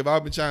 she been like, if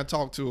I've been trying to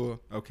talk to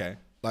her, Okay.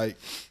 like,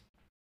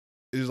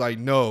 it was like,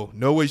 no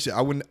way.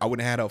 I wouldn't have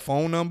had her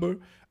phone number.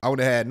 I would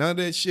have had none of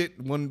that shit.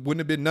 Wouldn't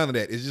have been none of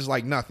that. It's just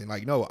like nothing.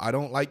 Like, no, I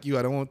don't like you.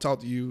 I don't want to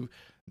talk to you.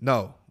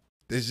 No.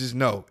 It's just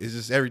no. It's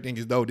just everything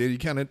is no. Then you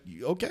kind of,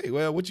 okay,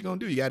 well, what you going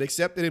to do? You got to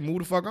accept it and move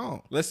the fuck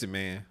on. Listen,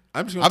 man.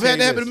 I'm just gonna I've tell had you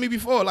that happen this. to me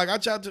before. Like, I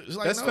tried to, it's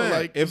like, That's no, fine.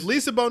 like, If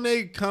Lisa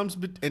Bonet comes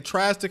and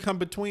tries to come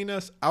between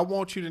us, I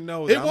want you to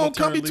know that it I'm won't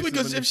gonna come turn between,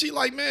 Lisa because Bonet- if she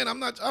like, man, I'm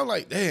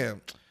like,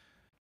 damn.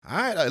 All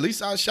right, at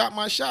least I shot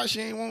my shot. She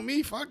ain't want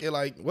me. Fuck it.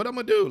 Like, what I'm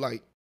going to do?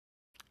 Like,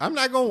 I'm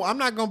not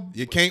gonna.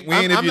 you can't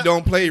win I'm if you not-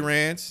 don't play,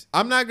 Rance.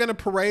 I'm not gonna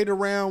parade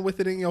around with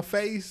it in your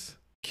face.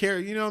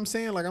 Carry, you know what I'm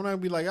saying? Like I'm not gonna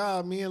be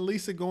like, me and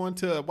Lisa going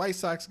to a White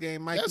Sox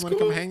game. Mike, That's you wanna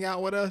cool. come hang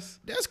out with us?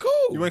 That's cool.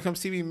 You wanna come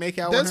see me make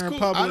out That's with her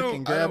cool. in public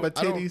and grab her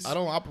titties I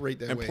don't operate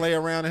that and way. play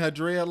around in her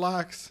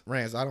dreadlocks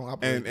Rance, I don't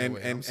operate and that and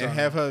way. I'm and, sorry.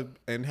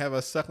 and have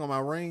her suck on my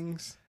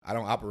rings? I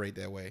don't operate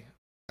that way.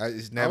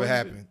 It's never Oh,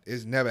 happened.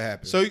 It's never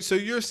happened. So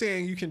you're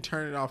saying you can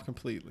turn it off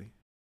completely?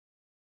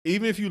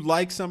 Even if you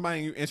like somebody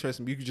and you're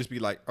interested, you could just be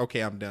like,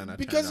 okay, I'm done.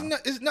 because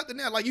it's nothing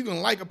that like you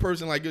can like a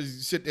person, like you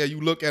sit there, you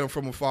look at them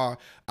from afar.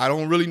 I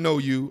don't really know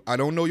you. I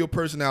don't know your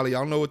personality. I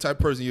don't know what type of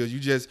person you is.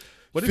 You just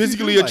What if you do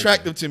physically like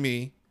attractive to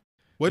me.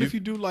 What you- if you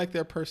do like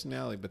their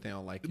personality, but they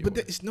don't like you? But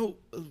it's no.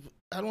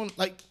 I don't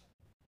like.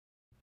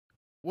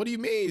 What do you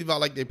mean if I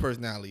like their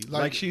personality?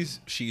 Like she's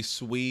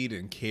sweet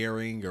and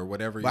caring or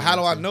whatever. But how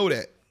do I know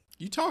that?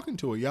 You talking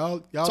to her? Y'all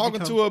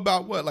Talking to her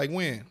about what? Like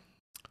when?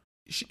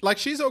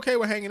 She's okay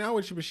with hanging out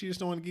with you, but she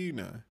just don't want to give you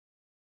none.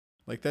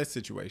 Like that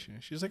situation.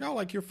 She's like, oh,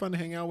 like you're fun to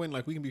hang out with, and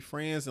like we can be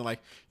friends, and like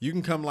you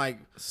can come like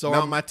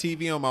mount my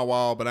TV on my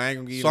wall, but I ain't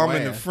gonna give you. So no I'm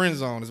in the ass. friend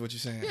zone, is what you're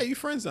saying? Yeah, you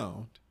friend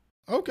zoned.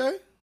 Okay.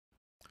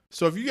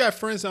 So if you got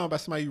friend zoned by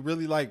somebody you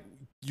really like,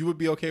 you would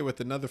be okay with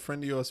another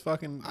friend of yours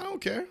fucking. I don't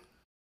care.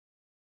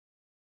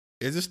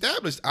 It's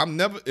established. I'm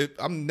never.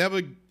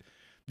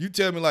 You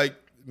tell me like,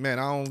 man,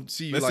 I don't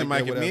see you Listen, like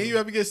Mike, that. if me and you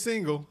ever get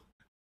single,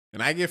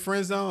 and I get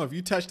friend zoned, if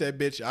you touch that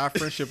bitch, our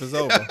friendship is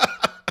over.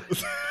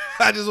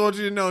 I just want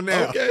you to know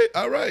now. Okay.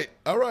 All right.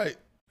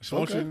 Just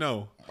want you to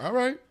know. All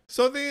right.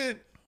 So then,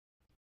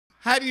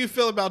 how do you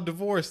feel about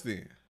divorce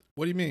then?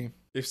 What do you mean?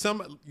 If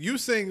you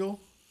single,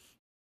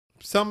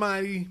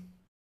 somebody,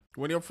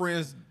 one of your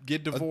friends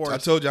get divorced. I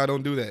told you I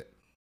don't do that.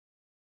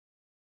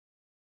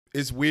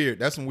 It's weird.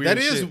 That's some weird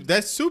shit.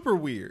 That's super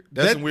weird.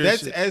 That's some weird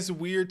That's shit. as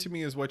weird to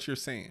me as what you're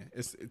saying.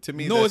 It's to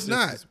me. No, that's it's just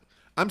not. as-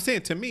 I'm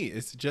saying to me,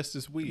 it's just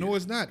as weird. No,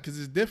 it's not, because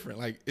it's different.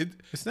 Like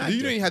It's not You don't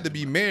even different. have to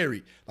be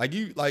married. Like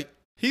you, like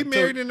He I told-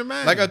 married into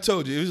mine. Like I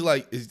told you, it was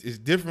like it's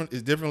different.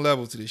 It's different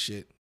levels to this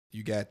shit.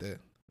 You got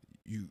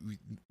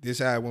this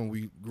how when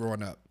we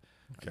growing up.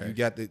 Okay. You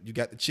got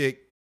the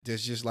chick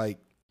that's just like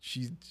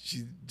she's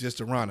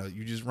just a runner.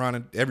 You just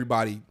running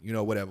everybody,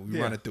 whatever. We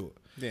Yeah. running through it.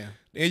 Yeah.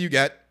 Then you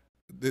got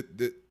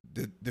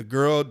the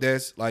girl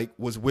that's like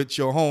was with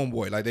your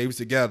homeboy, like they was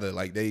together,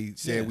 like they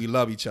said Yeah. we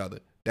love each other.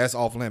 That's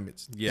off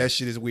limits. Yeah. That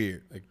shit is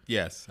weird. Like,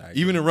 yes. I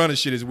Even the running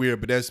shit is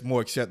weird, but that's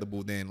more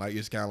acceptable than like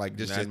it's kind of like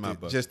Not in my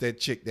book. just that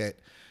chick that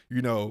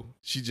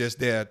she just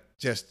there,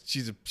 just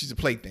she's a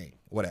plaything,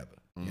 whatever.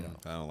 I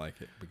don't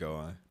like it. But go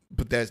on.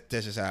 But that's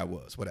just how it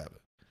was, whatever.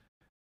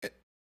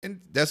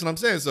 And that's what I'm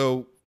saying.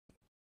 So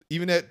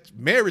even that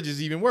marriage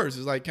is even worse.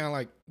 It's like kind of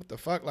like what the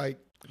fuck, like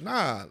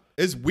nah,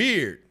 it's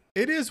weird.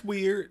 It is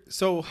weird.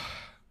 So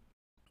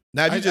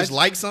Now if you I just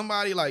like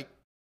somebody, like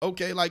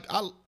okay, like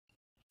I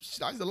used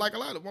to like a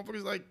lot of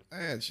motherfuckers. Like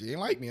man, she ain't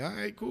like me. All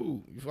right,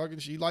 cool. You fucking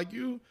she like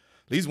you.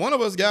 At least one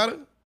of us got her.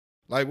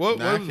 Like what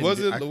nah, was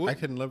it? I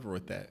couldn't live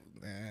with that.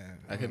 Man,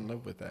 I couldn't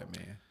live with that,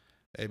 man.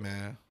 Hey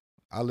man,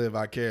 I live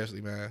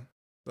vicariously, man.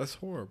 That's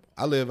horrible.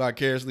 I live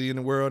vicariously in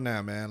the world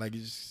now, man. Like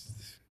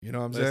You know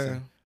what I'm Listen,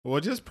 saying? well,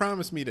 just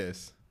promise me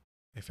this.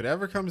 If it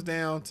ever comes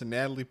down to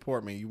Natalie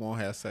Portman, you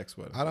won't have sex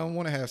with her. I don't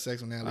want to have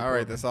sex with Natalie All Portman.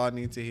 right, that's all I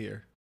need to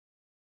hear.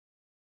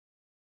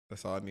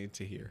 That's all I need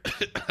to hear.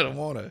 I don't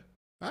want to.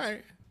 All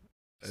right.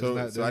 It's So,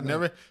 not- so I it's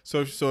not- never.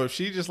 So if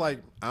she just like,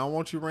 I don't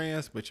want you,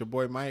 Rance, but your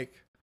boy Mike,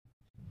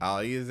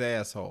 I'll eat his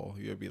asshole.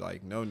 You'll be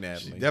like, no, She's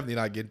Natalie. definitely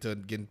not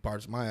getting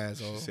parts of my She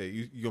asshole. said,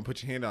 you gonna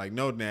put your hand out like,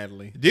 no,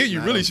 Natalie. Then you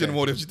Not really okay. shouldn't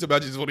want it. If she talk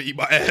about you just want to eat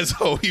my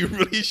asshole, you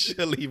really should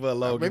leave her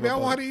alone. Maybe Give I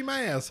her want fuck. her to eat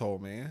my asshole,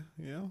 man.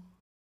 You know.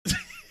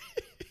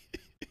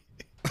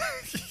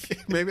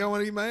 Maybe I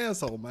want to eat my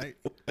asshole, Mike.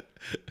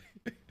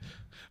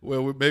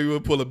 Well, maybe we'll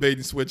pull a bait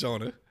and switch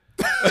on her.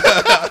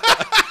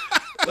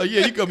 Like,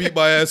 yeah, you come eat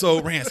my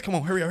asshole. Rance, come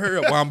on, hurry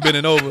up. While I'm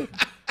bending over,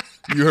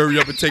 you hurry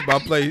up and take my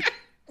plate.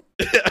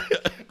 I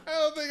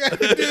don't think I can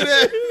do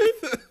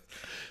that.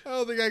 I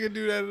don't think I can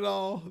do that at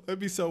all. That'd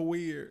be so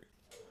weird.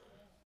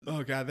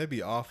 Oh God, that'd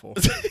be awful.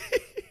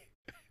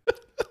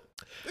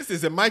 This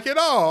isn't Mike at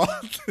all.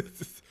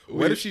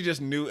 What if she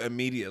just knew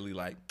immediately,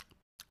 like,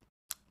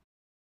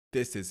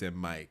 this isn't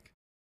Mike.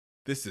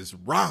 This is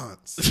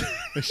Ron's.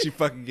 And she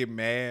fucking get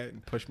mad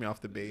and push me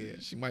off the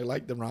bed. She might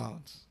like the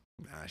rounds.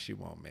 Nah, she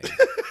won't, man.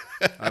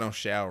 I don't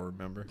shower,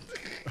 remember?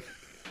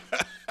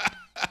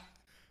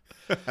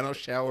 I don't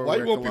shower. Why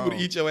you wear want people to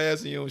cologne. eat your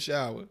ass and you don't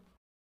shower?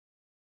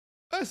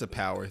 That's a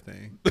power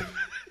thing.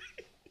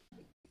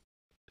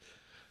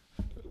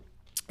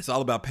 It's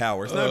all about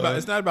power.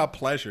 It's not about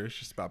pleasure. It's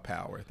just about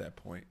power at that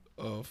point.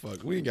 Oh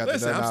fuck, we ain't got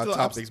Listen, to none I'm of our still-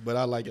 topics, but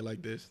I like it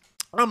like this.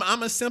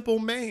 I'm a simple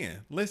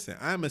man. Listen,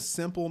 I'm a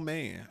simple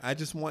man. I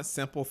just want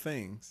simple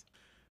things.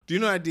 Do you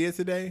know what I did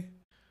today?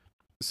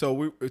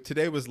 So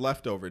today was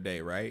leftover day,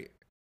 right?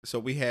 So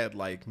we had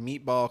like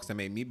meatballs. I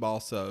made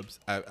meatball subs.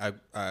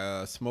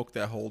 I smoked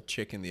that whole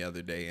chicken the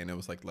other day, and it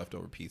was like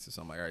leftover pizza.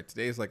 So I'm like, all right,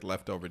 today's like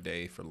leftover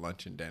day for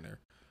lunch and dinner.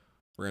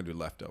 We're gonna do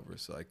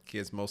leftovers. So like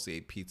kids mostly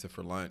ate pizza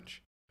for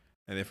lunch,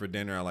 and then for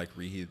dinner I like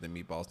reheated the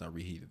meatballs and I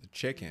reheated the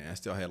chicken. I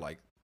still had like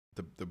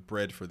the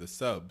bread for the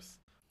subs.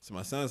 So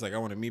my son's like, I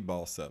want a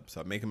meatball sub. So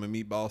I make him a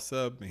meatball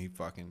sub, and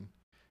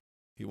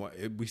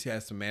we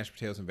had some mashed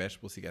potatoes and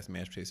vegetables. He got some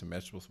mashed potatoes and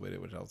vegetables with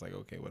it, which I was like,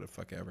 okay, what the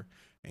fuck ever.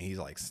 And he's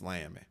like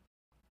slamming.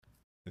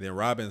 And then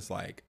Robin's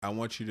like, I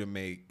want you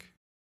to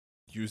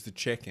use the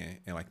chicken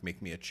and like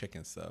make me a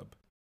chicken sub.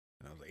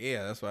 And I was like,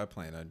 yeah, that's what I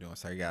plan on doing.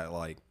 So I got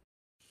like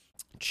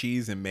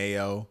cheese and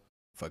mayo,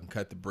 fucking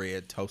cut the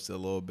bread, toast it a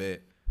little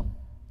bit.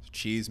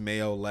 Cheese,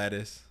 mayo,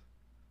 lettuce,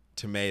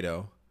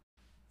 tomato,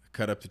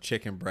 cut up the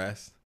chicken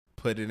breast,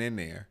 put it in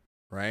there,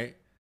 right?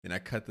 Then I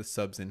cut the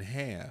subs in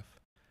half.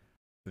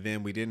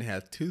 Then we didn't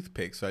have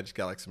toothpicks, so I just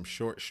got like some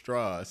short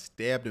straws,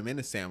 stabbed them in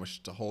the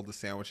sandwich to hold the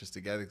sandwiches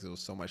together because there was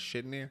so much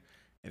shit in there.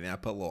 And then I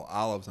put little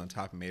olives on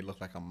top and made it look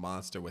like a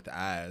monster with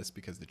eyes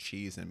because the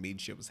cheese and meat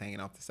and shit was hanging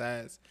off the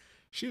sides.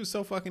 She was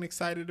so fucking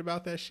excited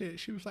about that shit.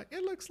 She was like,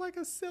 it looks like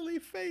a silly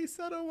face.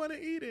 I don't want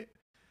to eat it.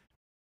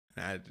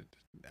 And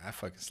I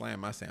fucking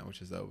slammed my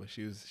sandwiches over.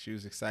 She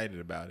was excited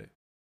about it.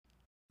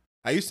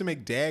 I used to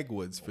make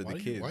Dagwoods for the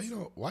kids.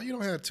 Why you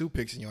don't have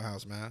toothpicks in your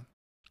house, man?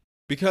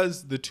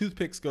 Because the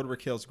toothpicks go to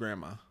Raquel's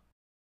grandma.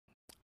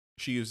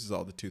 She uses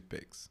all the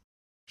toothpicks.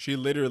 She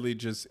literally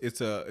just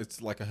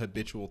it's like a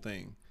habitual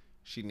thing.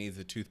 She needs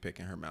a toothpick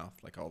in her mouth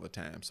like all the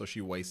time, so she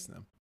wastes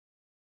them.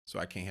 So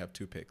I can't have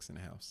toothpicks in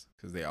the house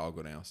because they all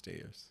go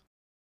downstairs.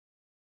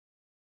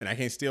 And I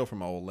can't steal from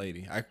my old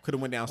lady. I could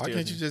have went downstairs. Why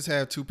can't you just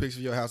have toothpicks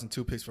for your house and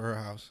toothpicks for her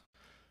house?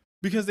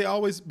 Because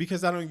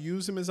I don't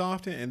use them as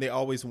often, and they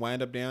always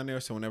wind up down there.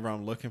 So whenever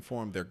I'm looking for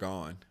them, they're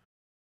gone.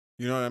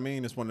 You know what I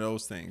mean? It's one of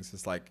those things.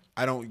 It's like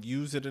I don't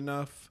use it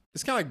enough.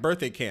 It's kind of like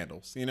birthday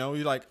candles. You know,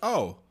 you're like,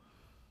 oh,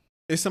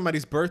 it's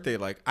somebody's birthday.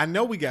 Like I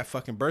know we got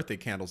fucking birthday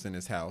candles in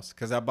this house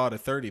because I bought a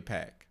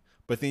 30-pack.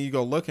 But then you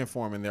go looking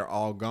for them and they're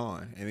all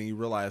gone, and then you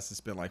realize it's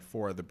been like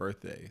 4 other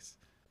birthdays.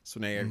 So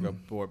now you gotta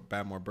go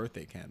buy more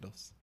birthday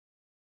candles.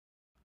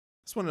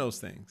 It's one of those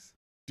things.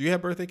 Do you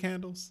have birthday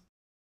candles?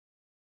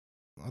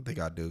 I think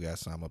I do got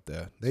some up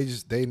there.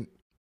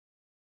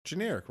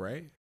 Generic,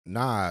 right?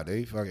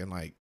 They fucking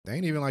like, they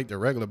ain't even like the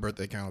regular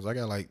birthday candles. I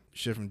got like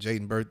shit from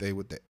Jaden birthday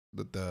with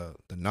the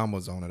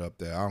numbers on it up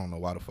there. I don't know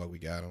why the fuck we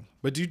got them.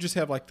 But do you just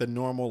have like the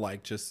normal,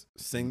 like just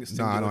singular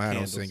No, I don't have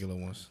candles? no singular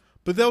ones.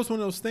 But that was one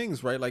of those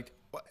things, right? Like,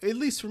 at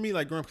least for me,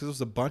 like growing up, because there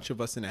was a bunch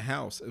of us in the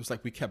house. It was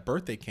like we kept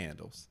birthday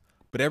candles.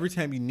 But every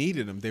time you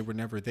needed them, they were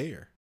never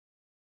there.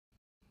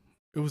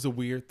 It was a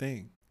weird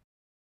thing.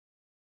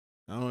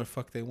 I don't know where the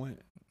fuck they went.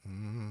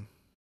 Mm-hmm.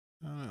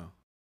 I don't know.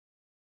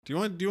 Do you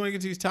want to get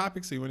to these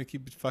topics, or you want to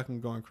keep it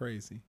fucking going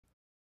crazy?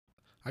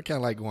 I kind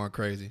of like going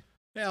crazy.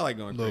 Yeah, I like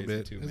going A little crazy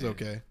bit. too. It's man.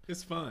 okay.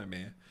 It's fun,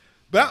 man.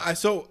 But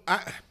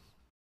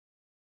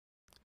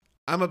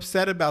I'm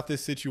upset about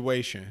this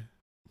situation.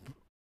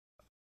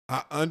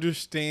 I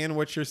understand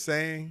what you're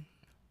saying,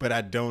 but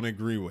I don't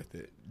agree with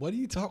it What are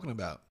you talking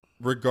about?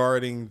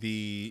 regarding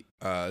the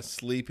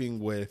sleeping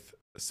with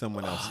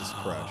someone else's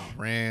crush.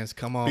 Rance,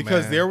 come on,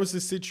 Because man. there was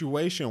a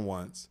situation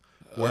once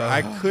where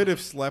I could have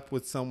slept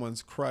with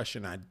someone's crush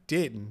and I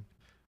didn't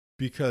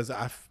because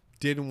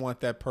didn't want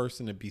that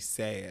person to be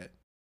sad.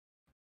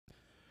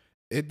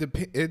 It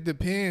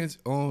depends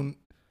on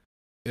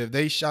if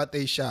they shot,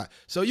 they shot.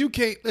 So you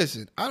can't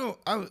listen.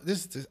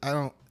 This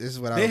is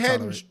what They I don't hadn't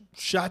tolerate.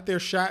 shot their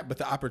shot, but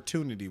the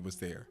opportunity was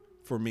there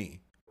for me.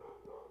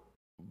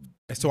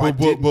 And so But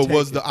take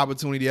was it. the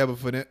opportunity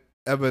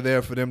ever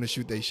there for them to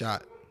shoot they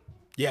shot?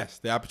 Yes,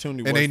 the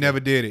opportunity was And they there, never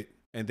did it.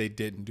 and they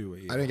didn't do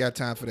it. I didn't got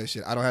time for that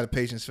shit. I don't have the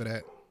patience for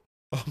that.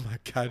 Oh my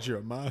God, you're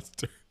a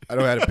monster. I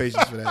don't have the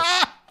patience for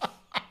that.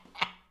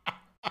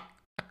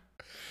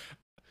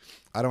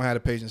 I don't have the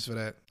patience for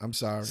that. I'm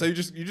sorry. So you're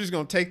just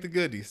gonna take the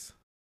goodies.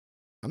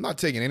 I'm not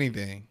taking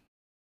anything.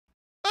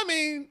 I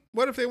mean,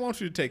 what if they want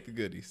you to take the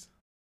goodies?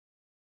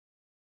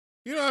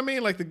 You know what I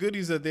mean? Like the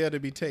goodies are there to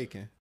be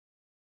taken.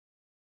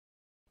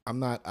 I'm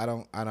not. I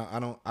don't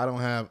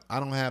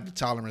have the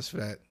tolerance for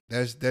that.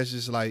 That's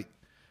just like.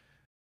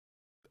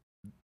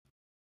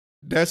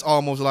 That's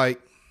almost like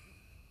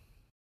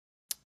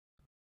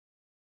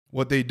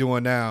what they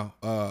doing now.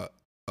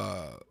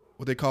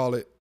 What they call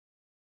it.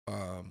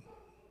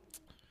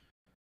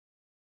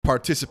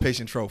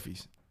 Participation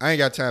trophies. I ain't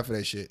got time for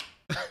that shit.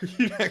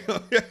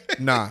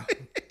 Nah.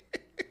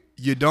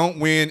 You don't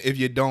win if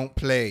you don't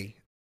play.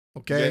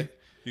 Okay?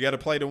 You got to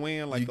play to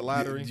win, like the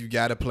lottery. You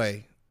gotta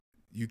play.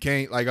 You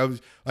can't like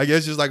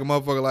it's just like a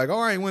motherfucker like, oh,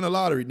 I ain't win a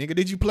lottery, nigga.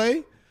 Did you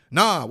play?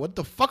 Nah, what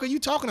the fuck are you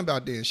talking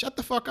about then? Shut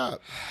the fuck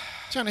up.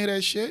 Trying to hear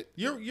that shit.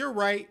 You're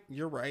right.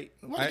 You're right.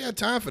 I got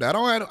time for that.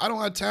 I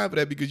don't have time for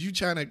that because you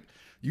trying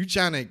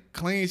to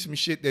claim some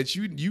shit that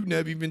you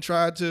never even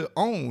tried to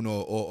own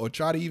or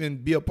try to even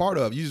be a part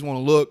of. You just want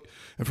to look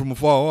and from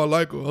afar, oh, I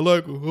like her.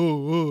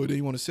 Oh. Then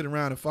you want to sit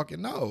around and fucking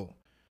no.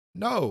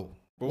 But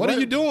What are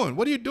you doing?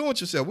 What are you doing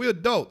with yourself? We're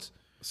adults.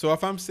 So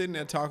if I'm sitting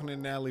there talking to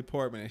Natalie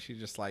Portman and she's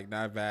just like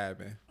not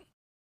vibing,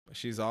 but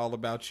she's all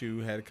about you,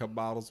 had a couple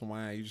bottles of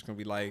wine, you're just gonna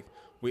be like,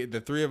 the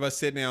three of us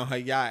sitting there on her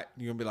yacht,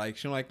 you're gonna be like,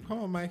 she's like, come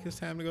on, Mike, it's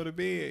time to go to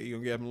bed. You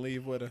gonna get up and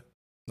leave with her?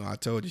 No, I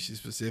told you she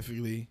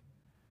specifically.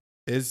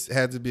 It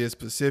had to be a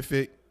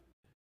specific,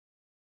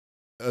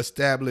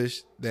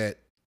 established that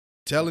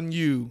telling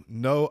you,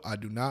 no, I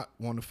do not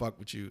want to fuck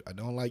with you. I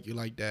don't like you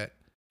like that.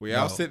 We No.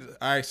 all sit.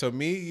 All right, so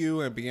me,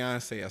 you, and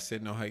Beyonce are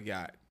sitting on her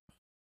yacht,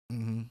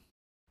 Mm-hmm.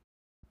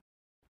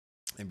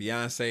 and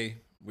Beyonce,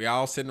 we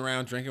all sitting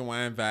around drinking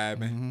wine, vibing.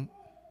 Mm-hmm.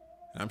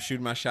 I'm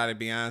shooting my shot at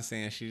Beyonce,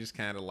 and she just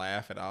kind of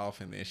laugh it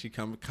off, and then she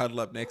come cuddle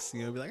up next to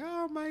you and be like,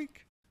 "Oh,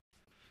 Mike,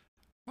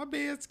 my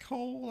bed's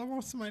cold. I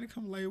want somebody to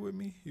come lay with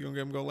me. You gonna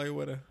get him go lay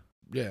with her?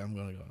 Yeah, I'm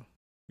gonna go.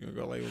 You gonna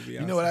go lay with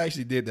Beyonce? You know what? I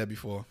actually did that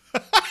before.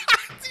 You're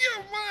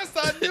a monster.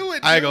 I knew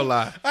it. I ain't dude. gonna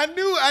lie.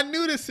 I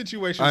knew this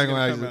situation I was ain't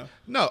gonna gonna come actually. out.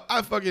 No,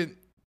 I fucking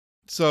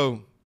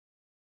so.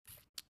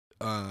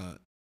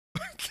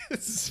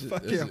 This is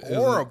fucking It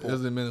horrible.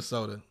 was in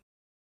Minnesota.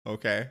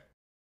 Okay.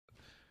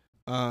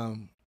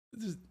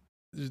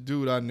 This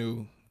dude I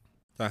knew,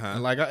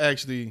 and like I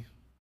actually,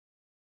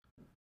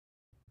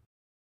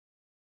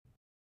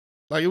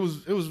 like it was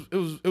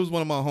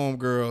one of my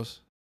homegirls.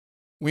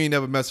 We ain't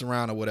never mess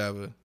around or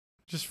whatever.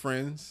 Just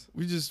friends.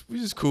 We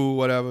just cool,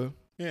 whatever.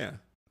 Yeah.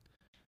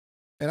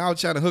 And I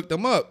was trying to hook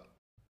them up,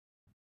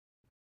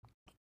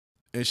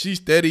 and she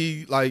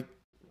steady like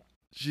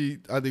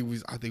I think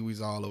we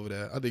was all over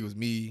that. I think it was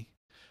me.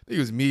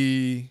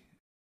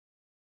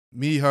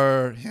 Me,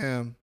 her,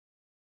 him,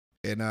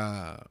 and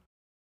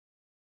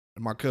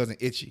my cousin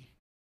Itchy.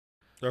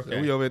 Okay.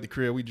 So we over at the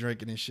crib, we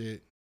drinking and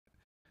shit.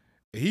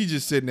 And he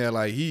just sitting there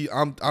like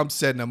I'm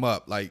setting him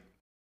up, like,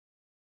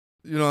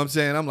 you know what I'm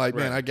saying? I'm like,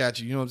 man, Right. I got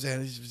you. You know what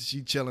I'm saying?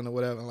 She chilling or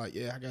whatever. I'm like,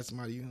 yeah, I got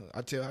somebody.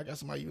 I got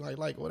somebody you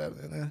like or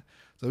whatever.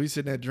 So we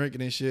sitting there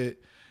drinking and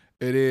shit.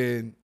 And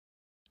then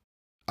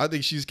I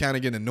think she's kind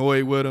of getting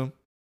annoyed with him.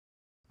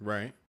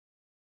 Right.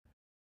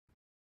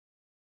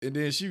 And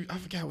then I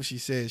forgot what she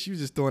said. She was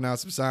just throwing out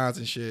some signs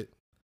and shit.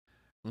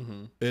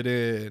 Mm-hmm.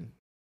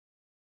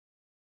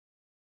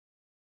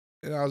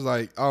 And I was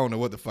like, I don't know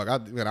what the fuck. I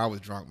was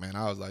drunk, man.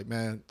 I was like,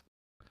 man.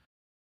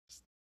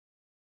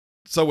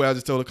 So I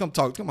just told her,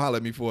 come holler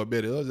at me for a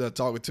bit. I was just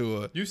talking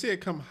to her. You said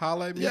come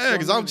holler at me. Yeah,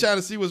 because I'm trying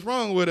to see what's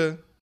wrong with her.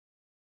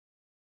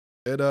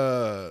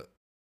 And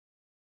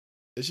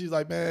she's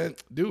like, man,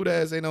 dude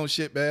ass ain't no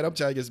shit, man. I'm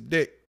trying to get some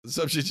dick.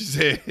 Some shit she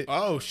said.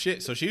 Oh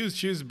shit! So she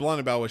was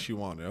blunt about what she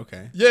wanted.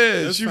 Okay.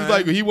 Yeah, That's she was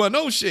fine. like, he wasn't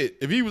no shit.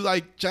 If he was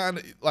like trying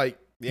to like,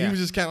 Yeah. he was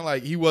just kind of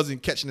like he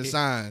wasn't catching the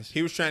signs.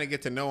 He was trying to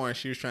get to know her, and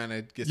she was trying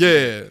to get.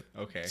 Yeah.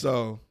 Okay.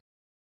 So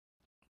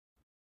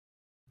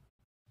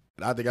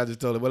I think I just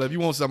told her, well, if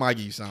you want something, I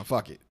give you something.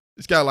 Fuck it.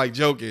 It's kind of like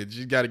joking.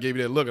 She got to give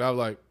me that look, and I was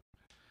like,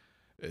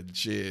 and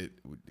shit.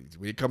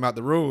 We come out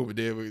the room, and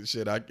then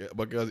shit.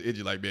 My cousin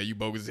Itchy like, man, you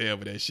bogus as hell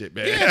for that shit,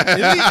 man.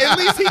 Yeah. At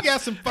least he got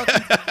some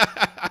fucking.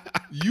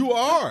 You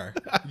are.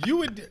 You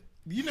would.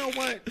 You know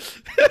what?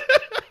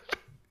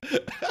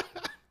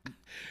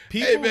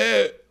 People, Hey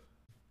man,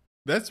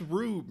 that's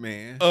rude,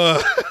 man.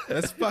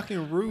 That's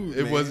fucking rude.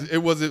 it man. it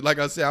wasn't like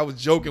I said. I was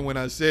joking when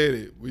I said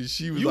it. When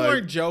she was You like,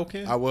 weren't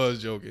joking. I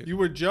was joking. You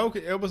were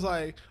joking. It was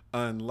like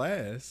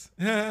unless.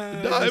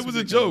 No, it was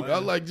a joke. I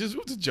was like, it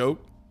was a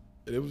joke.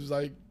 And it was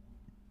like,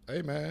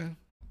 Hey man,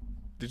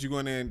 Did you go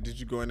in there? Did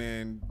you go in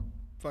there and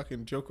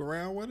fucking joke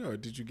around with her, or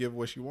did you give her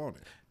what she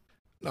wanted?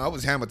 no, it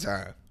was hammer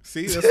time.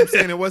 See, that's what I'm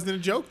saying. It wasn't a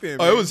joke then.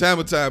 Oh, man. it was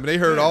hammer time, and they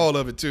heard Yeah. all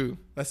of it too.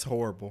 That's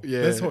horrible.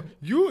 Yeah. That's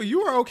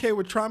you are okay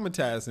with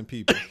traumatizing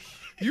people.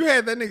 You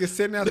had that nigga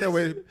sitting out there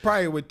with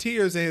probably with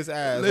tears in his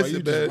eyes while Listen,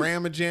 you just man.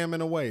 ramming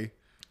jamming away.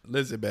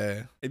 Listen,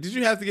 man. And did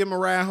you have to give him a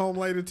ride home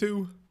later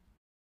too?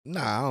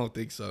 Nah, I don't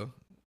think so.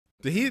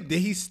 Did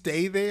he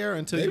stay there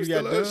until They you was got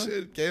still up done?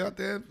 shit. Came out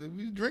there.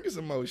 We was drinking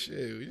some more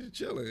shit. We just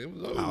chilling. It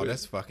was over. Oh, with.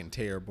 that's fucking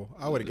terrible.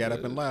 I would have got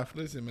up and left.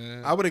 Listen,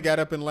 man. I would have got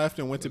up and left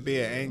and went to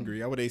bed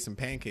angry. I would have ate some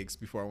pancakes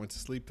before I went to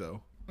sleep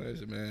though.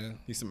 Listen, man.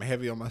 Need some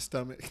heavy on my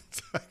stomach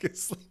so I can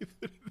sleep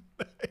at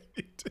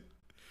night.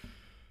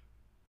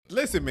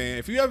 Listen, man,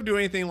 if you ever do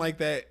anything like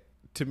that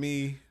to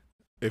me,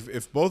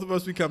 if both of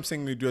us become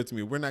single and you do it to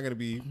me, we're not gonna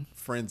be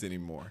friends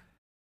anymore.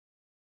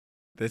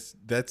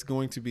 That's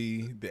going to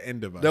be the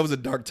end of us. That was a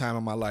dark time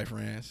in my life,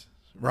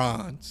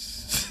 Ron.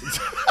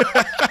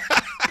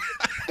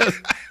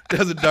 That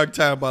was a dark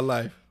time in my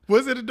life.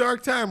 Was it a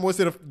dark time?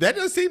 That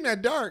doesn't seem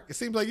that dark. It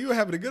seems like you were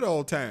having a good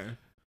old time.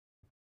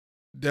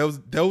 That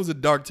was a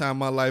dark time in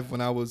my life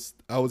when I was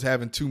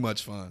having too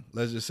much fun.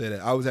 Let's just say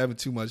that. I was having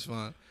too much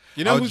fun.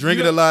 You know I was who's-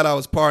 drinking you a lot, I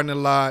was partying a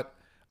lot.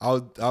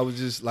 I was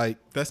just like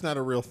That's not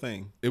a real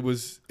thing. it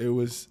was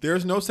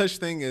There's no such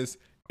thing as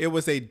it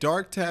was a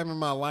dark time in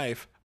my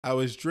life. I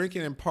was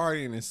drinking and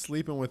partying and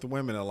sleeping with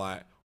women a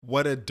lot.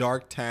 What a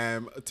dark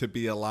time to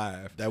be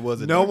alive. That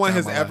was a no dark one time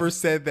has in my ever life.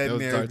 said that That in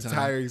was a their dark time.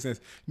 entire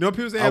existence. No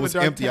people say I have was a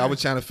dark empty. time. I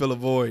was trying to fill a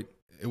void.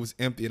 It was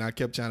empty and I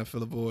kept trying to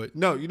fill a void.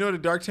 No, you know what a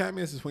dark time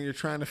is when you're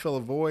trying to fill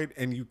a void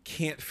and you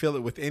can't fill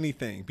it with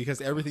anything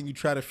because everything you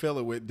try to fill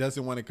it with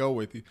doesn't want to go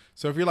with you.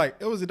 So if you're like,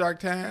 it was a dark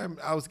time,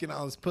 I was getting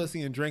all this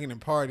pussy and drinking and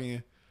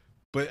partying,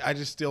 but I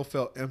just still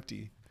felt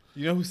empty.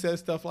 You know who says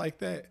stuff like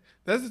that?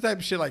 That's the type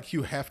of shit like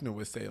Hugh Hefner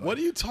would say. Like, What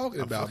are you talking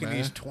I'm about, fucking man?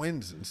 these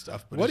twins and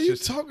stuff. But What are it's you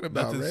just talking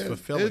about, nothing's man?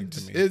 fulfilling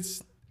to me.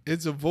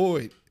 It's a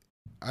void.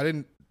 I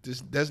didn't.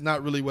 That's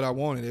not really what I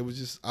wanted. It was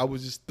just I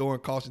was just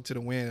throwing caution to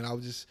the wind, and I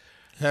was just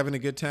Having a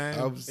good time,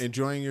 I was-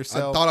 enjoying I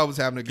yourself. thought I was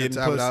having a good getting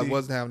time, but I pussy.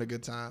 wasn't having a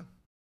good time.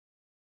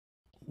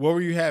 What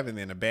were you having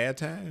then? A bad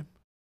time?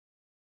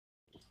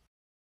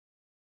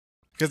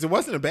 Because it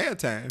wasn't a bad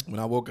time. When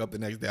I woke up the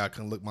next day, I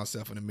couldn't look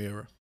myself in the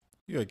mirror.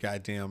 You're a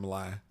goddamn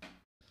liar.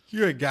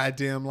 You're a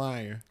goddamn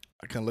liar.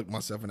 I couldn't look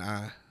myself in the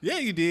eye. Yeah,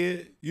 you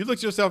did. You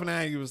looked yourself in the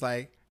eye and you was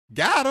like,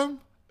 got him.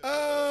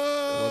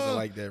 It wasn't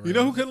like that. You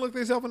know who Ray. couldn't look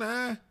themselves in the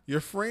eye? Your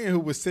friend who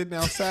was sitting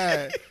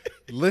outside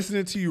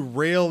listening to you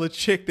rail the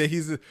chick that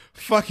he's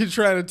fucking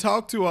trying to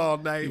talk to all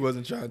night. He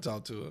wasn't trying to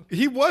talk to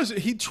her.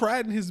 He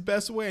tried in his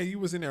best way and you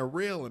was in there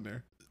railing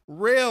her.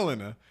 And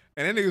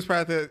that nigga was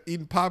probably there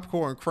eating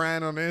popcorn,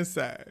 crying on the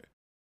inside,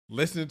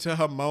 listening to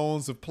her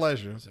moans of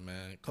pleasure. Listen,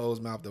 man,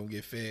 closed mouth don't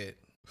get fed.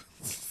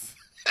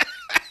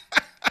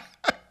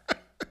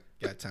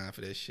 Got time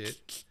for that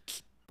shit.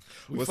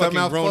 We Was her fucking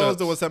mouth grown-ups.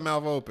 closed or was her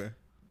mouth open?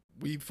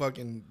 We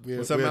fucking we're,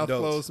 Was her we're mouth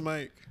adults. closed,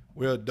 Mike?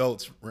 We're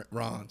adults,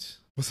 Rons.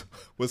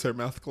 Was her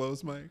mouth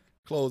closed, Mike?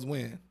 Closed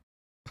when?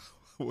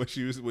 What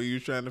were you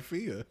trying to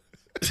feed her?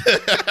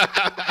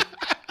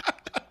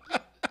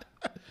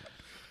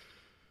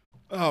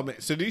 Oh man!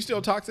 So do you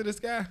still talk to this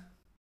guy?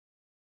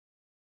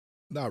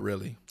 Not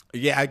really.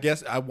 Yeah, I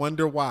guess. I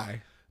wonder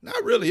why.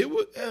 Not really. It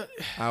was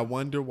I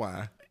wonder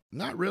why.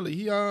 not really.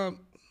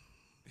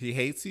 He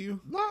hates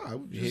you. Nah.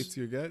 He hates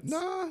your guts. Nah.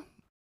 I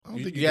don't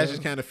You think guys he does.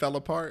 just kind of fell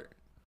apart.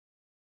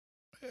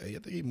 Yeah, I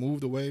think he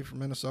moved away from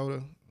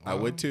Minnesota. I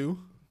would too.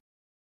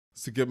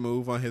 It's a good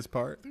move on his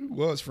part. We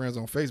was friends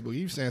on Facebook.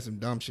 He was saying some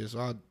dumb shit, so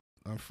I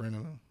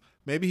unfriended him.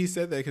 Maybe he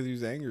said that because he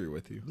was angry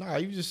with you. Nah,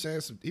 he was just saying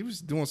he was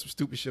doing some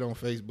stupid shit on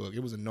Facebook. It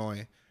was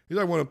annoying. He's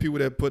like one of the people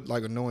that put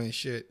like annoying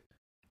shit.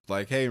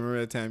 Like, hey, remember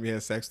that time you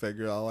had sex with that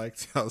girl I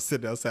liked? I was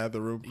sitting outside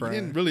the room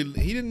crying.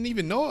 He didn't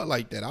even know it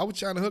like that. I was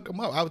trying to hook him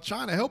up. I was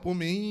trying to help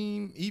him, and he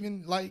ain't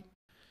even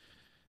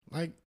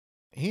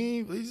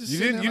he's just You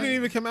sitting didn't there like-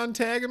 even come out and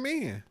tag him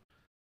in.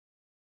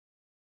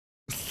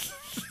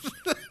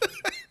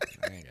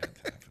 I ain't got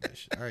time for that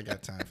shit. I ain't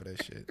got time for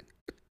that shit.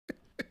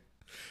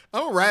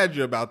 I'm gonna ride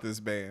you about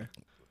this, man.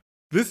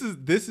 This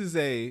is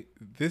an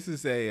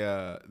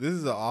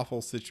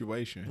awful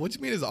situation. What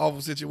you mean it's an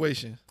awful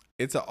situation?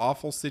 It's an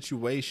awful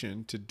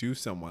situation to do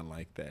someone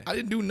like that. I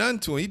didn't do nothing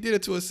to him. He did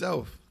it to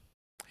himself.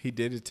 He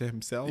did it to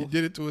himself. He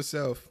did it to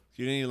himself.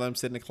 You didn't even let him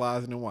sit in the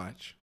closet and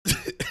watch.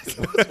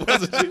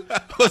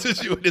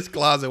 wasn't you in this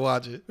closet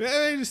watching?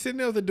 Yeah, just sitting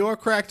there with the door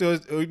cracked, or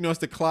you know, it's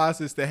the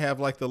closets that have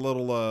like the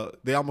little,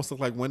 they almost look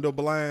like window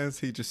blinds.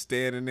 He just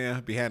standing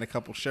there behind a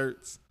couple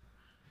shirts.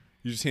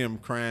 You just hear him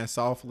crying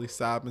softly,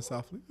 sobbing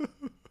softly.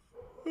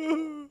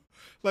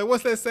 Like,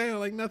 what's that saying?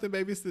 Like, nothing,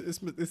 baby. It's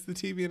the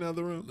TV in the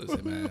other room.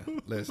 Listen,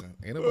 man. Listen.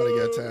 Ain't nobody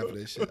got time for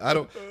this shit. I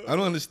don't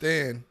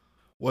understand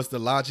what's the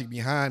logic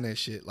behind that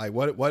shit. Like,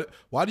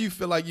 why do you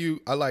feel like you're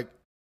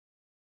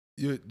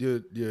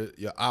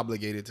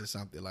obligated to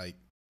something? Like,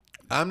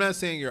 I'm not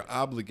saying you're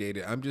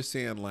obligated. I'm just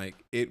saying, like,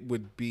 it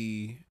would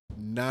be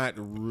not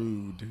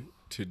rude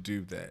to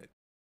do that.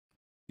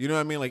 You know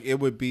what I mean? Like, it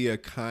would be a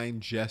kind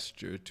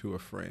gesture to a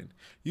friend.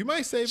 You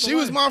might save. She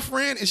was my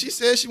friend, and she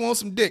said she wants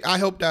some dick. I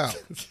helped out.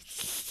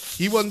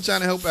 He wasn't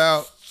trying to help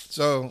out,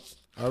 so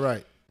all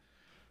right.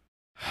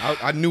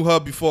 I knew her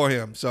before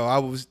him, so I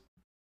was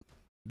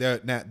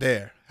there. Not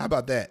there. How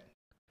about that?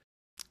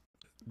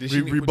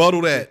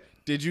 Rebuttal that.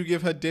 Did you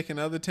give her dick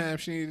another time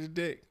she needed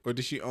dick, or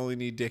did she only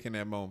need dick in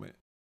that moment?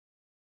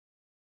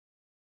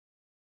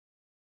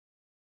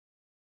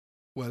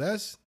 Well,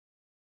 was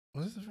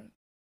this the first?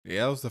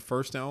 Yeah, that was the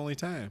first and only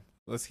time.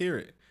 Let's hear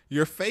it.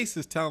 Your face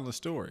is telling the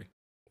story.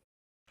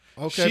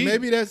 Okay,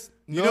 maybe that's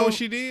you know what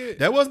she did.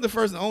 That wasn't the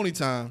first and only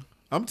time.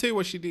 I'm gonna tell you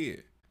what she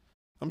did.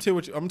 I'm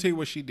gonna tell you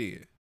what she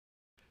did.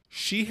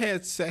 She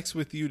had sex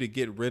with you to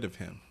get rid of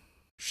him.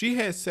 She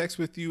had sex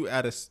with you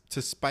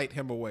to spite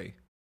him away.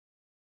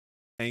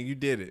 And you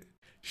did it.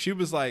 She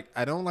was like,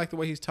 I don't like the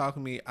way he's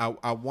talking to me.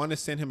 I want to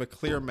send him a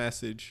clear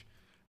message.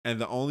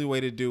 And the only way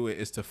to do it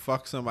is to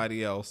fuck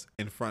somebody else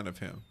in front of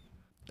him.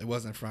 It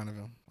wasn't in front of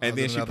him. And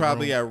then she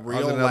probably got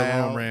real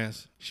loud.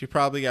 She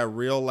probably got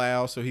real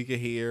loud so he could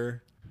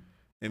hear.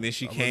 And then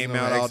she came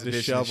out all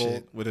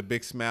disheveled with a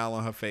big smile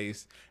on her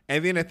face.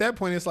 And then at that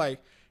point, it's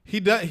like,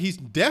 he's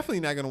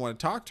definitely not going to want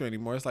to talk to her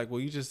anymore. It's like,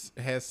 well, you just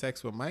had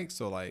sex with Mike.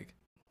 So, like,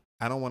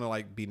 I don't want to,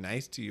 like, be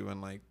nice to you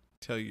and, like,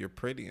 tell you you're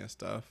pretty and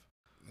stuff.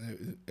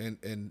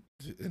 And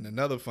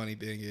another funny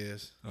thing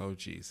is, oh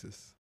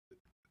Jesus,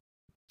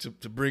 to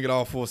bring it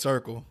all full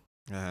circle,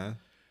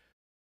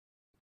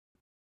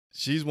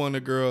 she's one of the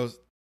girls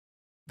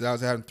that I was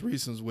having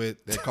threesomes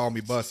with that called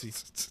me Bussy.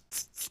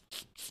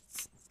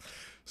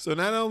 So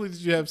not only did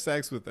you have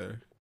sex with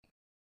her,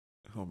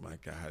 oh my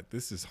God,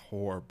 this is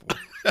horrible.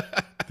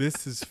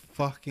 This is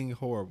fucking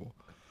horrible.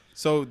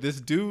 So this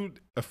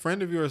dude, a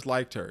friend of yours,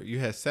 liked her. You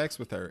had sex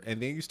with her,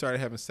 and then you started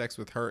having sex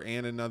with her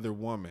and another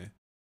woman.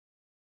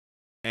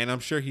 And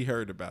I'm sure he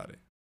heard about it.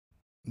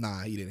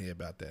 Nah, he didn't hear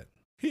about that.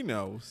 He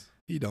knows.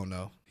 He don't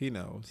know. He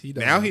knows. He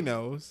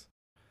knows.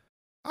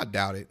 I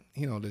doubt it.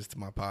 He don't listen to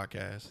my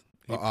podcast.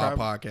 Our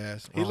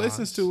podcast. He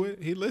listens to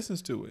it. He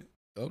listens to it.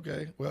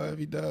 Okay. Well, if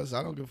he does,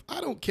 I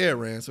don't care,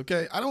 Rance.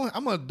 Okay.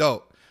 I'm an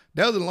adult.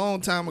 That was a long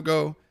time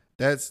ago.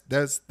 That's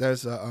a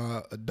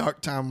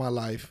dark time in my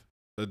life.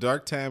 A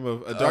dark time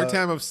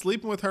of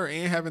sleeping with her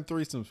and having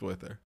threesomes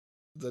with her.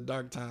 It's a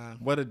dark time.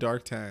 What a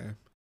dark time.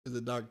 It's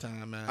a dark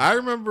time, man. I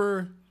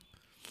remember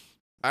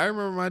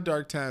my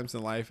dark times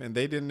in life, and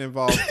they didn't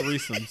involve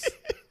threesomes.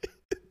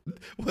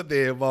 What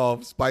they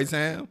involve? Spice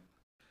ham?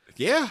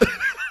 Yeah.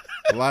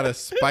 A lot of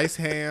spice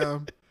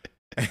ham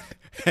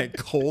and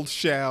cold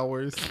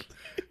showers,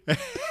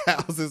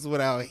 houses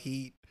without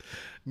heat.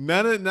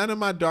 None of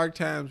my dark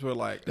times were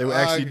like they were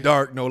actually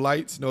dark. No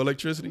lights, no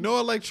electricity. No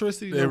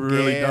electricity. They were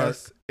really dark.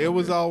 It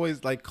was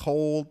always like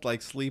cold,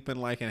 like sleeping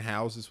like in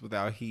houses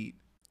without heat.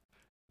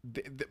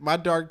 My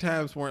dark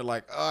times weren't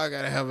like, oh, I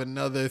gotta have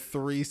another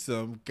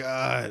threesome.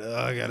 God,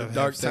 I gotta have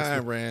dark sex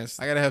time, Rance.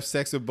 I gotta have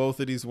sex with both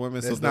of these women.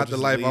 That's not the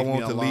life I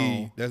want to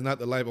lead. That's not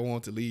the life I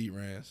want to lead,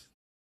 Rance.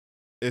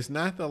 It's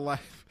not the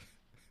life.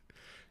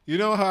 You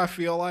know how I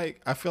feel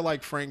like? I feel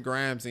like Frank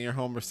Grimes in your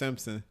Homer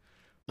Simpson.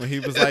 When he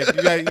was like,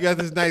 you got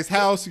this nice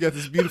house, you got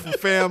this beautiful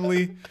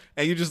family,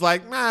 and you're just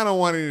like, nah, I don't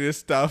want any of this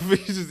stuff. You're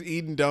just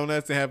eating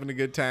donuts and having a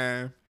good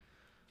time.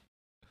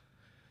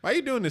 Why are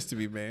you doing this to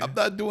me, man? I'm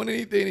not doing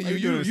anything to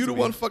you. You the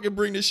one fucking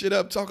bring this shit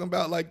up, talking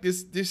about like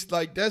this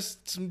like that's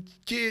some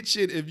kid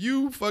shit. If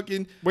you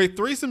fucking wait,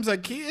 threesomes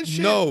like kid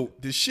shit? No,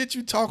 the shit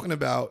you talking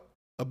about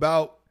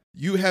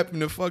you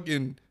happen to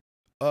fucking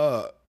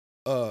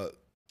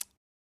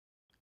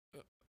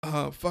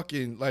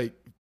fucking like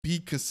be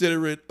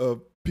considerate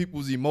of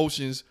people's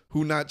emotions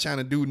who not trying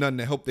to do nothing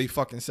to help they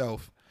fucking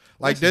self.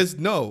 Like there's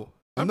no.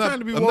 I'm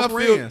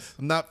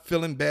not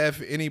feeling bad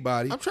for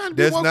anybody. I'm trying to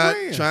be woke not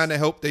trying to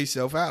help they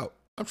self out.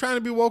 I'm trying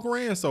to be woke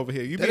rants over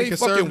here. You that being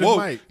conservative, woke.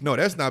 Mike. No,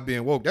 that's not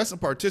being woke. That's some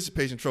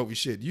participation trophy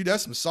shit.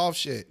 That's some soft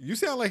shit. You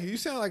sound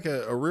like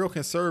a real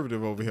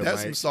conservative over here. That's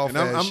Mike. some soft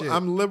ass shit.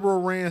 I'm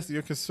liberal rants.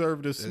 You're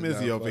conservative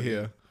Smizzy over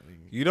here.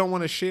 You don't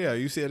want to share.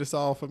 You said it's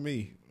all for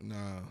me.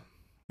 No,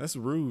 that's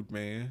rude,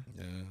 man.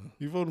 Yeah,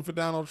 you voting for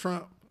Donald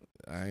Trump?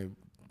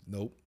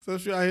 Nope. So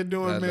what you out here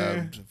doing,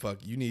 man?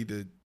 Fuck, you need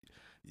to.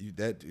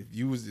 That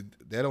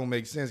don't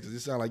make sense because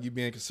it sounds like you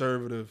being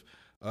conservative.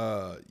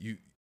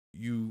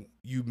 You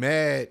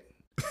mad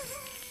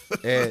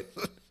at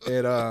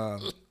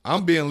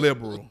I'm being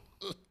liberal.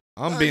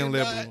 I'm being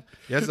liberal. Not.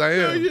 Yes, I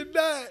am. No, you're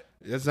not.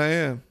 Yes, I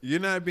am.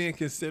 You're not being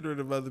considerate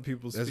of other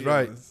people's That's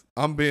feelings.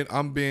 Right.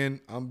 I'm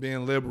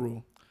being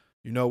liberal.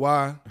 You know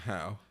why?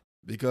 How?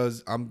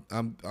 Because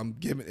I'm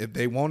giving. If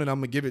they want it, I'm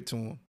gonna give it to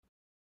them.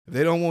 If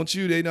they don't want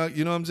you, they not.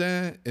 You know what I'm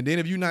saying? And then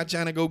if you're not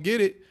trying to go get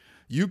it,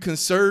 you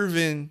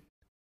conserving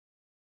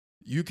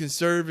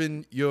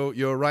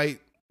your right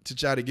to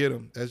try to get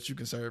them. That's what you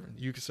conserving.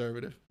 You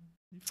conservative.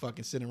 You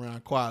fucking sitting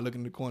around quiet, looking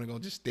in the corner, gonna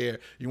just stare.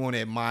 You want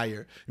to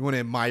admire. You want to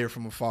admire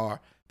from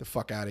afar. The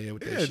fuck out of here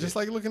with that shit. Yeah, just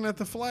like looking at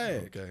the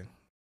flag. Okay.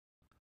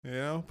 You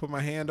know, put my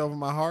hand over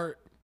my heart.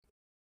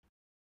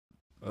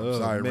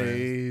 Sorry,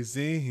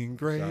 Amazing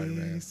Grace. Sorry,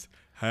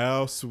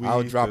 How sweet. I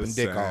was dropping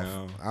dick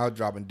sound. off. I was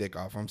dropping dick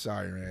off. I'm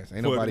sorry, Rance.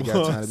 Ain't What nobody got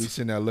time to be was-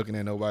 sitting there looking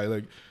at nobody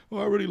like, oh,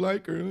 I really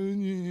like her.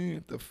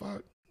 What the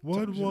fuck?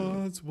 What Talk shit.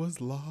 once was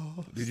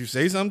lost. Did you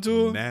say something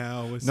to her?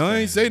 Now it's No, I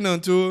ain't say found.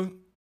 nothing to her.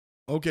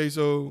 Okay,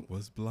 so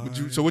Was blind.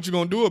 what you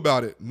gonna do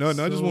about it? Nothing.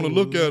 I just want to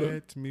look at her.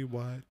 Let me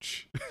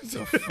watch.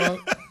 The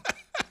fuck?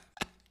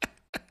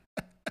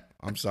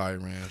 I'm sorry,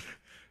 Rance.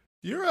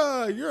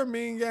 You're a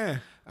mean guy.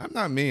 I'm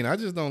not mean. I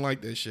just don't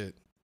like that shit.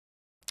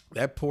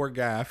 That poor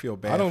guy. I feel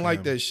bad. I don't for like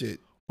him. that shit.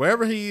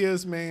 Wherever he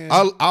is, man.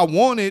 I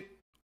want it,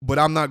 but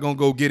I'm not gonna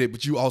go get it.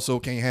 But you also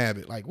can't have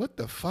it. Like, what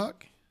the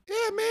fuck?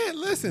 Yeah, man.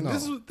 Listen, No.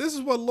 this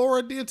is what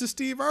Laura did to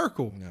Steve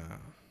Urkel. Nah.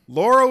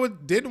 Laura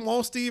didn't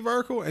want Steve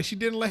Urkel, and she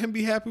didn't let him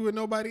be happy with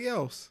nobody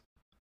else.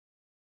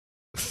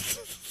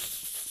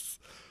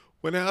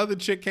 When that other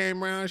chick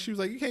came around, she was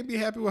like, "You can't be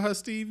happy with her,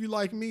 Steve. You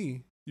like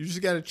me. You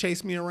just got to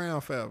chase me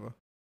around forever."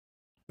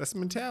 That's the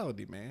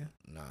mentality, man.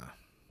 Nah.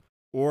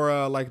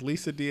 Or like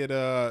Lisa did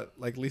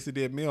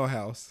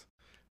Millhouse.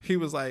 He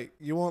was like,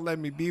 "You won't let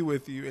me be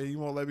with you, and you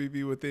won't let me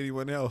be with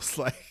anyone else."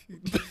 Like,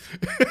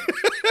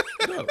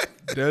 No.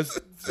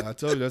 I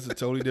told you that's a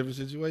totally different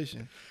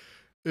situation.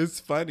 it's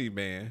funny,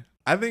 man.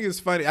 I think it's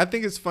funny. I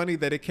think it's funny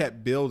that it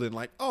kept building.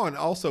 Like, oh, and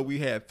also we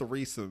had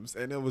threesomes,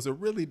 and it was a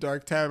really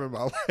dark time in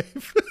my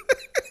life.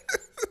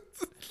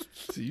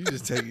 So you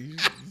just take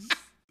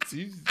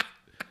see,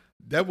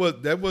 that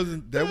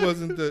wasn't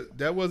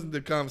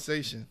the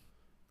conversation.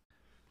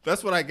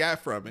 That's what I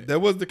got from it. That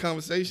was the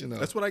conversation though.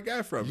 That's what I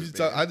got from You it. just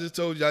man. I just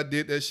told you I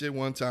did that shit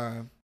one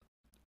time.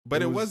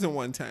 But it it was- wasn't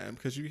one time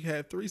because you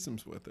had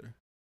threesomes with her.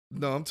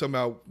 No, I'm talking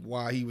about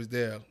why he was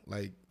there.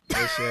 Like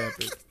that shit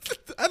happened.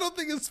 I don't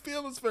think his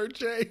feelings were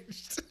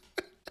changed.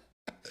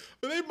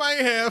 But they might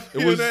have.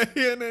 It was-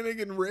 Hearing that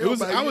nigga rail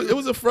by you. It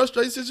was a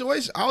frustrating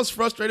situation. I was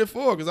frustrated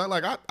for her because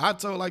I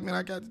told like, man,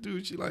 I got to do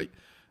it. She like,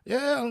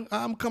 yeah,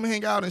 I'm coming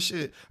hang out and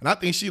shit. And I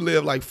think she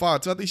lived like far.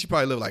 So I think she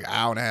probably lived like an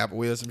hour and a half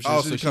away or some shit.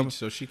 Oh,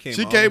 She she came.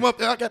 She came up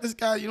there. I got this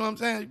guy. You know what I'm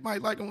saying? You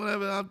might like him,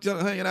 whatever. I'm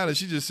just hanging out, and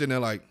she just sitting there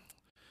like,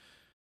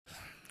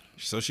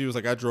 So she was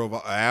like, I drove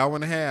an hour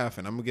and a half,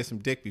 and I'm gonna get some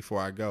dick before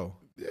I go.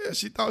 yeah.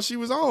 She thought she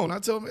was on. I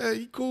told him, hey,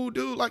 you cool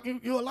dude. Like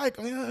you like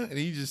him, yeah. And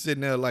he just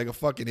sitting there like a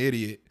fucking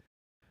idiot.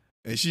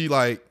 And she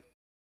like,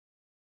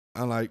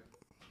 I'm like,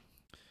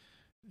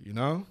 you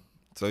know,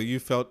 So you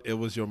felt it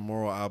was your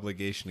moral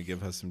obligation to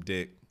give her some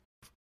dick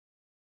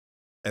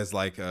as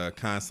like a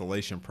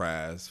consolation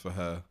prize for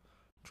her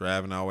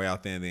driving all the way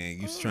out there, and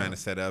then you trying to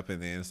set up,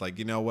 and then it's like,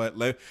 you know what,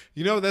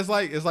 that's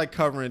like, it's like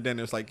covering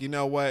dinner. It's like, you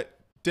know what,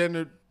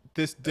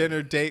 this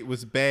dinner date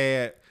was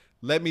bad.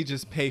 Let me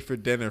just pay for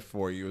dinner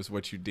for you is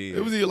what you did.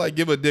 it was either like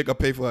give her a dick or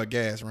pay for her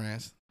gas,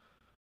 Rance.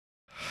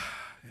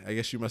 I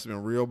guess you must have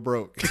been real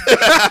broke.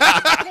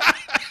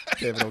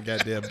 Kevin no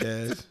goddamn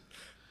gas.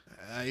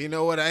 You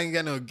know what? I ain't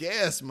got no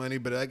gas money,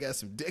 but I got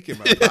some dick in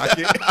my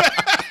pocket.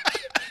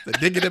 The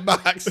dick in the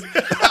box.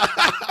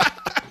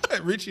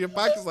 Reach in your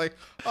pocket's like,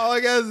 all I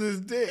got is this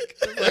dick.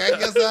 It's like, I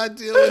guess I'll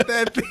deal with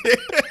that thing.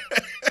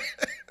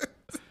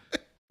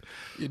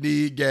 You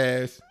need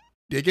gas.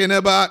 Dick in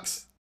the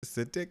box. It's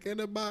a dick in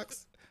a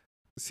box.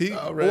 See,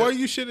 Oh, right. or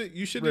you should have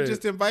Right.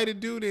 just invited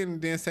dude in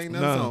and then sang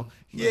that No, song.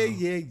 Yeah, no.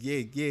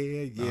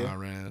 yeah. Nah,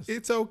 Rance.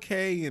 It's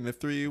okay in a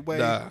three-way.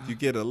 Nah. You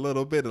get a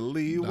little bit of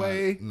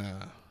leeway.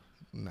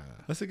 Nah.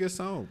 That's a good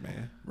song,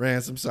 man.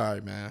 Rance, I'm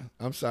sorry, man.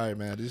 I'm sorry,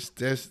 man.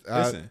 Listen.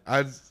 Listen.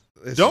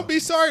 Don't be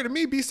sorry to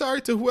me. Be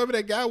sorry to whoever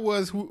that guy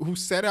was who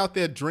sat out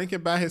there drinking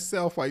by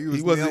himself while you was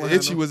He wasn't nailing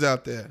itchy. him. Was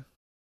out there.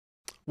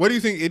 What do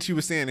you think Itchy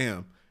was saying to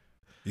him?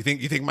 You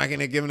think Mike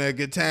and there giving her a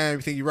good time?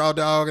 You think you raw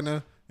dogging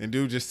her? And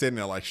dude just sitting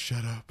there like,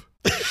 shut up.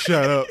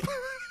 Shut up.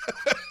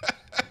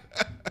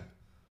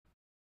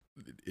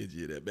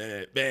 Itchy, that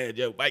bad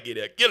Joe Mikey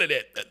there killing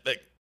that thing.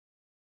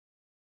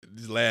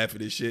 Just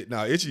laughing and shit.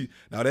 No, Itchy.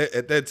 No,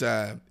 at that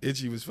time,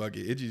 Itchy was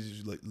fucking. Itchy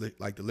just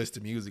like to listen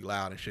to music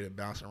loud and shit and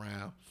bounce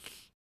around.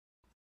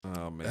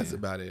 Oh man. That's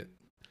about it.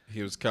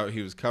 He was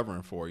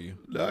covering for you.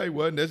 No, he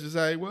wasn't. That's just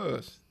how he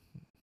was.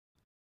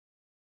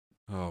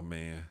 Oh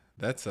man.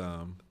 That's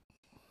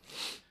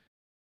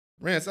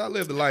Rance, I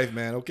live the life,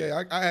 man. Okay,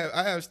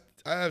 I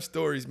have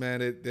stories, man,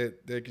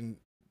 that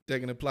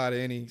can apply to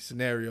any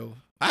scenario.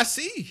 I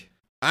see.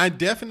 I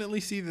definitely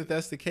see that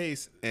that's the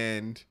case,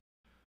 and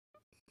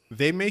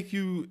they make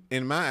you,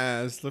 in my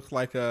eyes, look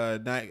like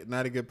a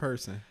not a good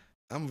person.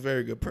 I'm a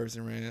very good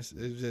person, Rance.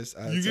 It's just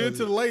You good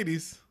to the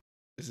ladies.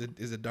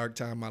 It's a dark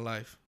time in my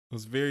life. It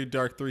was very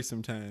dark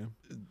threesome time.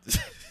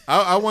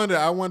 I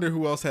wonder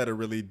who else had a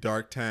really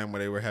dark time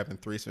where they were having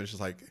threesome. It's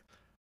just like,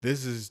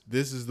 this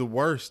is the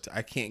worst.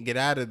 I can't get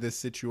out of this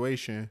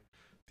situation.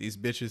 These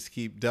bitches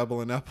keep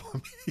doubling up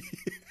on me.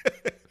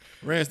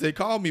 Rance, they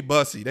called me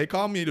Bussy. They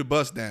called me the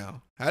bust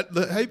down. How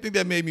do you think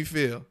that made me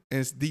feel? And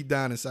it's deep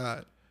down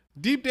inside.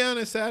 Deep down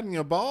inside in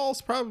your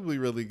balls, probably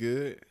really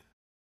good.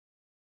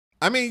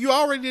 I mean, you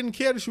already didn't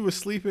care that you were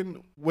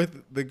sleeping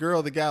with the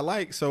girl the guy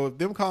liked, so if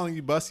them calling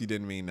you Bussy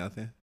didn't mean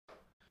nothing.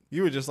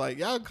 You were just like,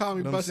 y'all call me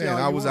You know what I'm Bussy. saying?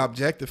 all I you was want.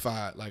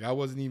 objectified. Like I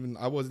wasn't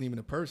even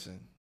a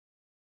person.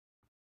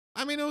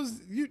 I mean,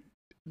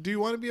 do you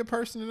want to be a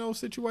person in those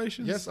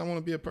situations? Yes, I want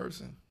to be a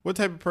person. What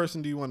type of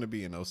person do you want to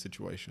be in those I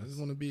situations? just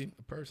want to be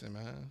a person,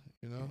 man.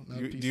 You know. Not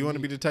a piece Do you of want to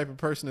be meat. the type of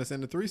person that's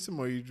in the threesome,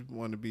 or you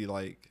want to be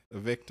like a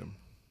victim?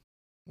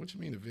 What you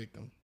mean a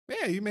victim?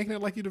 Yeah, you making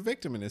it like you're the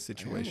victim in this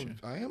situation.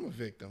 I am a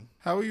victim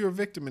How are you a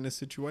victim in this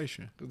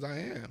situation? because I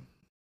am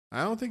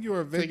I don't think you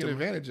are a victim. taken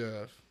advantage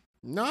of.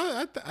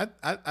 No,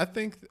 I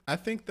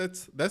think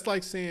that's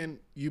like saying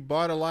you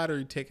bought a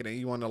lottery ticket and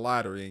you won the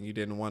lottery and you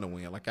didn't want to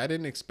win. Like I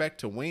didn't expect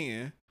to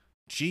win.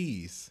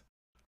 Jeez,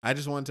 I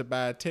just wanted to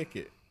buy a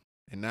ticket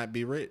and not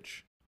be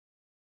rich.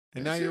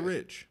 And That's now you're it.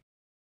 rich.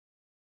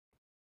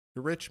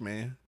 You're rich,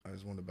 man. I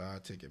just want to buy a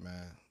ticket,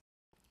 man.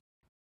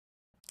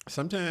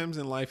 Sometimes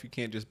in life you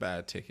can't just buy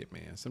a ticket,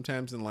 man.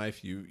 Sometimes in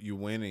life you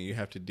win and you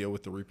have to deal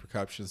with the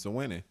repercussions of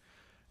winning.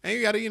 And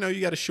you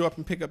gotta show up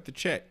and pick up the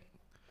check.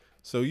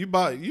 So you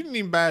didn't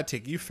even buy a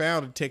ticket. You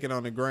found a ticket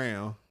on the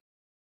ground.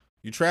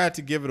 You tried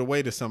to give it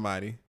away to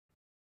somebody.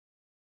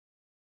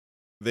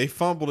 They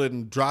fumbled it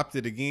and dropped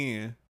it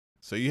again.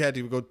 So you had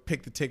to go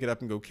pick the ticket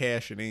up and go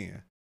cash it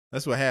in.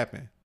 That's what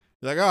happened.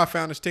 You're like, oh, I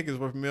found this ticket. It's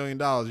worth $1 million.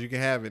 You can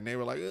have it. And they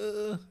were like,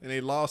 ugh. And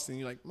they lost. And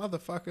you're like,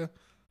 motherfucker,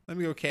 let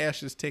me go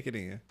cash this ticket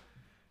in.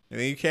 And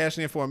then you cash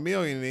it in for $1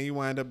 million. And then you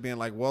wind up being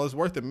like, well, it's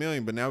worth $1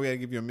 million, but now we got to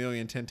give you $1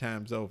 million 10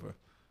 times over.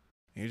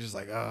 And you're just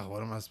like, oh,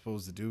 what am I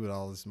supposed to do with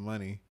all this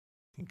money?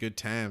 Good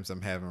times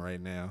I'm having right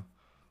now.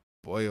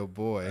 Boy, oh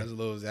boy. That's a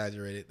little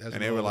exaggerated. That's And a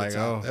they little were over the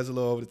like, top. oh. That's a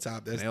little over the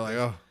top. And they're like,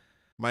 oh,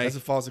 Mike. That's a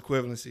false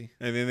equivalency.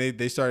 And then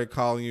they started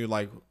calling you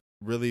like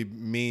really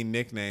mean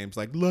nicknames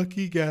like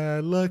lucky guy,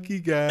 lucky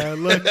guy,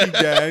 lucky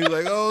guy. You're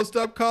like, oh,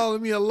 stop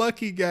calling me a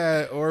lucky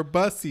guy or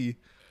Bussy.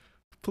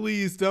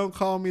 Please don't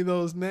call me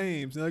those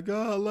names. They're like,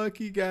 oh,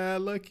 lucky guy,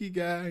 lucky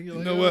guy. You're You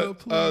like, know oh, what?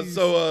 please.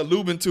 So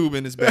Lubin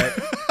Tubin is back.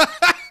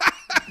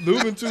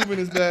 Lubin Tubin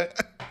is back.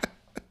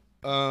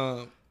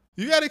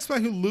 You gotta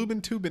explain who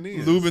Lubin Tubin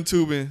is. Lubin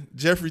Tubin,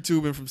 Jeffrey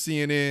Tubin from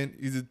CNN.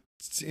 He's a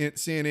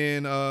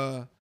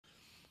CNN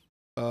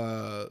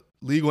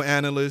legal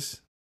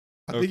analyst.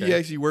 I think he Okay.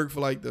 actually worked for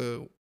like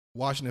the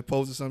Washington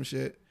Post or some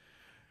shit.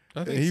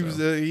 I think And he so. was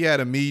he had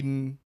a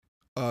meeting,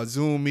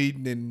 Zoom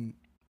meeting, and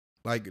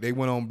like they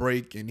went on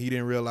break, and he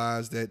didn't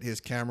realize that his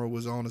camera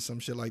was on or some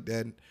shit like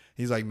that. And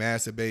he's like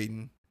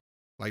masturbating,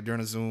 like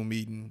during a Zoom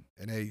meeting,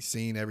 and they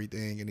seen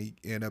everything, and he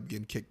ended up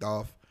getting kicked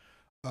off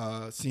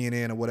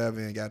CNN or whatever,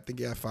 and I think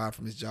he got fired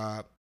from his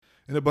job.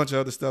 And a bunch of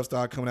other stuff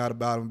started coming out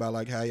about him, about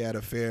like how he had an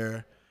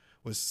affair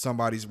with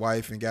somebody's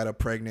wife and got her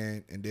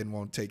pregnant and didn't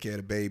want to take care of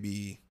the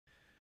baby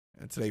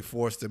until they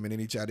forced him, and then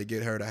he tried to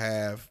get her to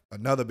have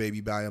another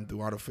baby by him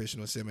through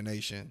artificial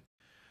insemination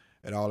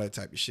and all that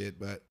type of shit.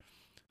 But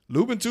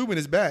Lubin Tubin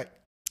is back.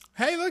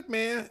 Hey, look,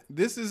 man.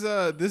 This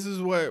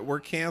is where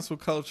cancel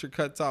culture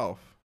cuts off.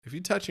 If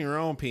you're touching your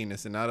own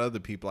penis and not other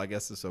people, I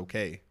guess it's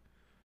okay.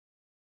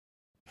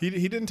 He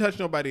didn't touch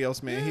nobody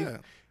else, man. Yeah.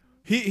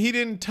 He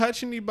didn't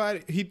touch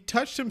anybody. He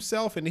touched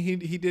himself, and he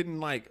didn't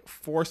like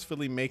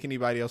forcefully make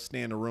anybody else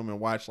stay in the room and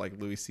watch like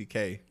Louis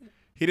C.K.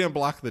 He didn't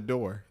block the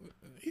door.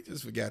 He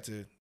just forgot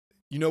to.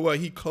 You know what?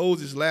 He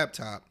closed his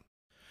laptop,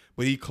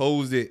 but he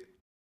closed it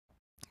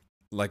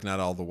Like not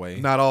all the way.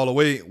 not all the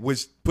way,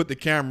 which put the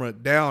camera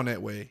down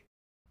that way.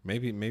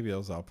 Maybe that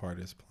was all part of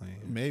his plan.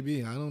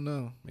 Maybe, I don't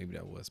know. Maybe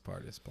that was part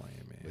of his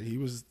plan, But man. he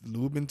was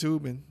Lubin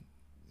Tubin.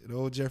 The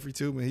old Jeffrey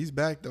Tubin. He's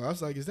back though. I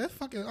was like, is that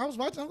fucking I was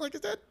watching, I was like,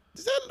 is that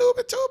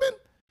Lubin Tubin?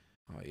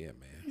 Oh yeah,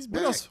 man. He's What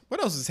back. else?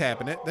 What else is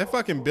happening? That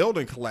fucking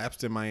building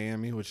collapsed in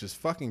Miami, which is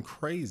fucking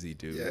crazy,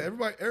 dude. Yeah,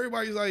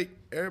 everybody's like,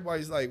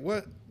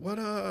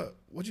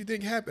 what you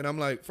think happened? I'm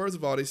like, first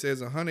of all, they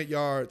says 100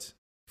 yards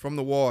from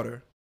the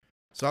water.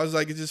 So I was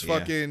like, it's just Yeah.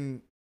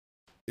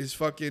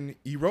 fucking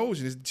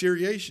erosion, it's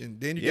deterioration.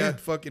 Then you Yeah. got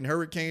fucking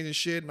hurricanes and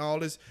shit and all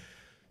this.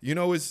 You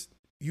know, it's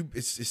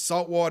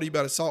salt water. You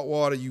got salt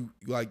water.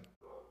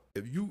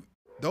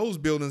 Those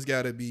buildings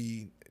got to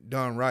be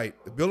done right.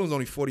 The building's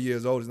only 40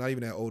 years old. It's not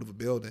even that old of a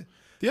building.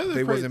 The other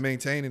They crazy wasn't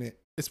maintaining it.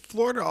 is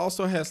Florida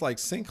also has like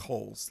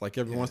sinkholes, like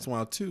every once in a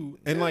while too.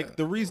 And Yeah. like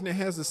the reason it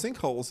has the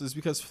sinkholes is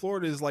because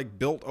Florida is like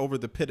built over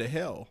the pit of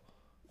hell.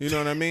 You know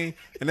what I mean?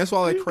 And that's why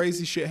like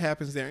crazy shit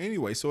happens there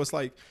anyway. So it's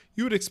like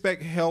you would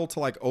expect hell to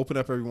like open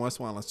up every once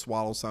in a while and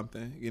swallow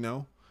something, you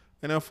know?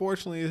 And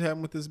unfortunately, it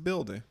happened with this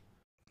building.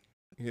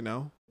 You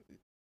know,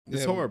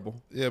 it's Yeah,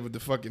 horrible. Yeah, but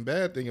the fucking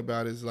bad thing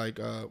about it is like,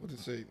 what did it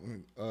say?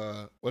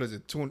 What is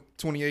it?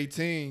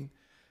 2018,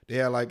 they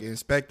had like an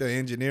inspector,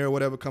 engineer, or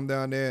whatever, come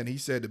down there, and he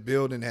said the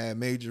building had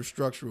major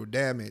structural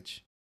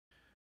damage.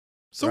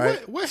 So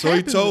right? what So he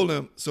happened?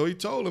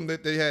 told him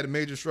that they had a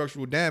major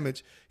structural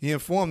damage. He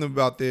informed them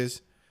about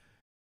this,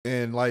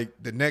 and like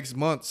the next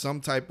month, some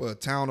type of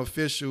town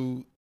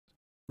official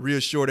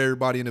reassured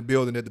everybody in the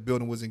building that the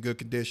building was in good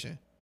condition.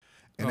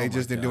 And Oh they my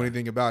just didn't do God.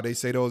 anything about it. They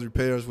say those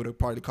repairs would have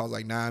probably cost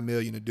like $9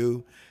 million to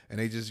do, and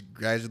they just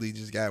gradually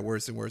just got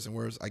worse and worse and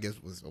worse. I guess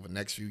it was over the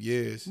next few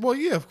years. Well,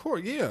 yeah, of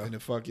course, yeah. And the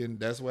fucking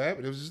that's what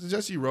happened. It was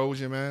just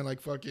erosion, man.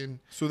 Like fucking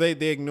So they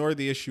ignored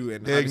the issue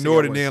and they obviously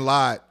ignored it got and then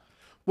lied.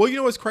 Well, you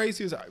know what's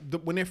crazy is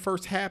when it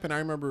first happened, I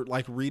remember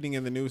like reading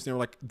in the news, they were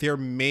like, there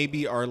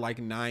maybe are like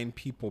 9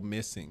 people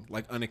missing,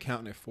 like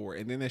unaccounted for.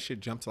 And then that shit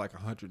jumped to like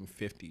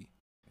 150.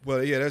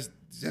 Well, yeah,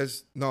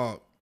 that's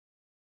no.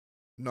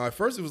 At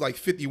first it was like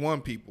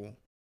 51 people.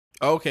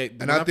 Okay.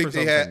 And I think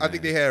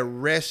they had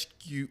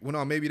rescue. Well,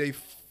 no, maybe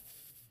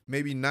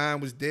 9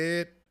 was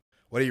dead.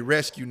 Or they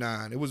rescued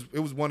 9. It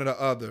was one or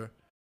the other.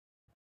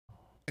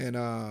 And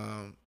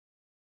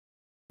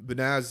but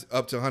now it's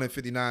up to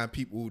 159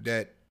 people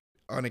that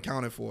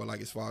unaccounted for,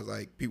 like as far as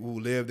like people who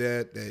lived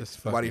there that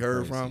nobody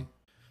heard from.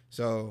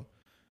 So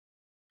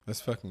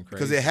that's fucking crazy.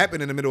 Because it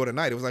happened in the middle of the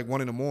night. It was like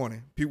 1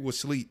 a.m. People were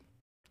asleep.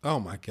 Oh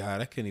my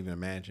God, I couldn't even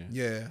imagine.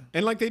 Yeah.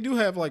 And like they do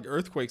have like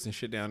earthquakes and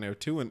shit down there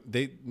too, and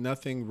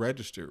nothing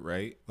registered,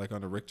 right? Like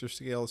on a Richter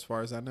scale, as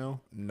far as I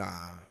know.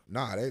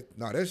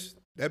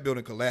 That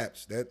building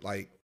collapsed. That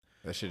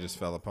shit just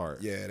fell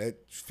apart. Yeah,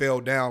 that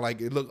fell down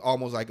like it looked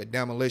almost like a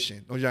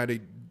demolition.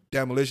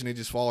 Demolition, it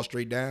just falls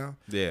straight down.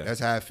 Yeah, that's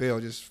how it fell.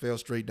 Just fell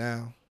straight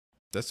down.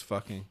 That's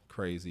fucking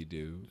crazy,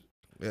 dude.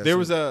 Yeah, there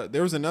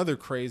was another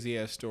crazy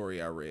ass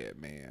story I read,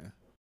 man.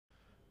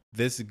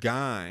 This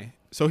guy,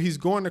 so he's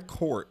going to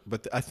court,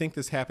 but I think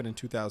this happened in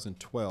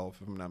 2012,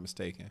 if I'm not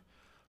mistaken.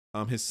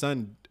 His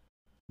son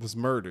was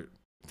murdered.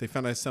 They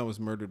found out his son was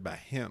murdered by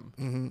him.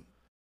 Mm-hmm.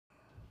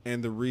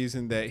 And the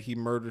reason that he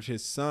murdered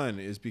his son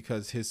is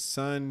because his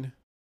son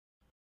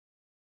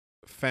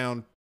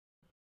found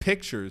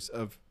pictures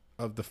of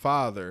the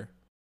father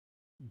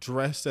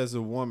dressed as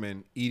a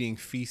woman eating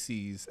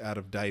feces out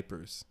of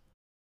diapers.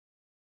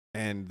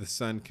 And the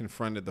son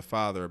confronted the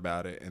father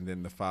about it, and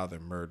then the father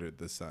murdered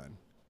the son.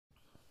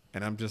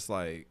 And I'm just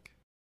like,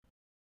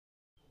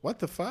 what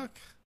the fuck?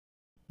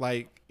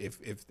 Like, if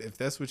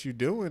that's what you're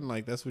doing,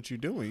 like, that's what you're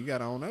doing. You got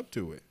to own up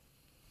to it.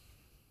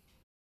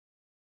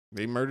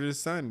 They murdered his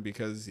son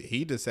because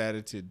he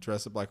decided to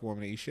dress up like a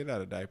woman and eat shit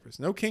out of diapers.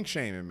 No kink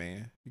shaming,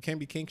 man. You can't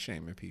be kink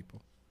shaming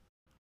people.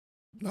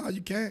 No, you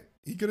can't.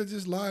 He could have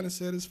just lied and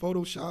said it's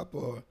Photoshop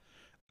or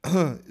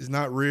it's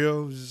not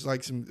real. It was just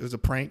like it was a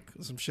prank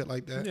or some shit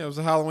like that. Yeah, it was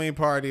a Halloween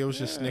party. It was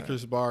just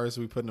Snickers bars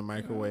we put in the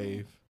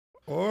microwave.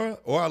 Or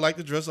I like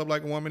to dress up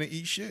like a woman and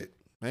eat shit.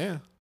 Yeah.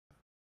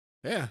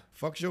 Yeah.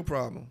 Fuck's your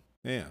problem.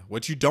 Yeah.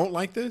 What, you don't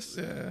like this?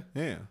 Yeah.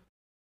 Yeah.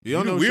 You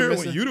don't know the weird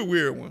one. You the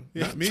weird one.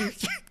 Yeah. Not me.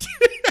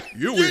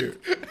 You're weird.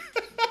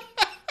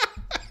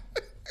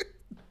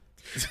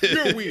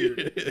 You're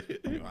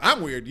weird.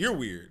 I'm weird. You're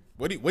weird.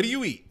 What do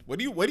you eat? What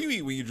do you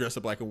eat when you dress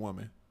up like a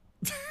woman?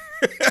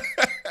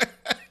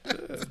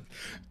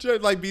 Try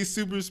to like be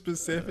super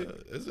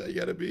specific. That's how you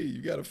gotta be.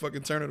 You gotta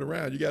fucking turn it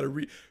around. You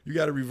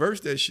gotta reverse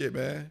that shit,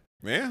 man.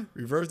 Yeah.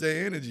 Reverse that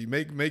energy.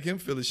 Make him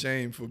feel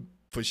ashamed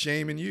for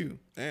shaming you.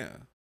 Yeah.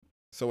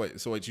 So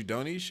what? You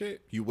don't eat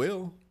shit? You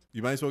will.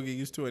 You might as well get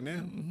used to it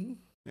now. Mm-hmm.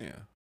 Yeah.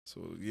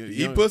 So you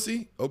eat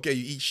pussy? Okay,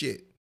 you eat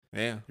shit.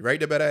 Yeah. You're right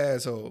there by the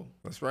asshole.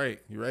 That's right.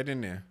 You're right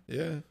in there.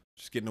 Yeah.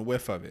 Just getting a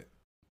whiff of it.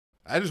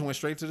 I just went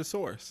straight to the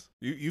source.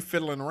 You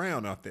fiddling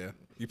around out there.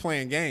 You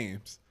playing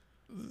games.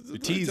 You're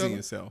teasing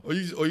yourself. Or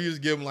you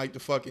just give them like the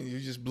fucking, you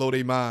just blow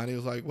their mind. It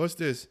was like, what's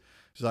this?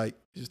 It's like,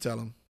 you just tell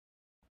them,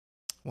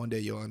 one day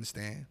you'll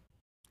understand.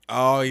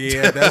 Oh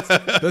yeah,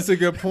 that's a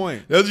good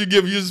point. That's what you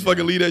give. You just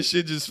fucking leave that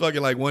shit. Just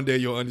fucking like one day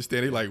you'll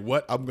understand. They're like,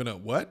 what? I'm gonna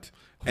what?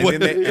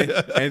 And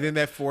then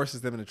that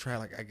forces them to try.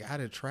 Like, I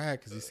gotta try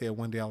because he said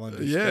one day I'll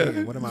understand.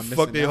 Yeah. What am I missing?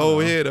 Fuck their whole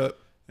head up.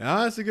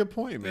 No, that's a good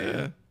point, man.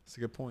 Yeah. That's a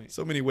good point.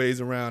 So many ways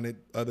around it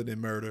other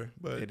than murder,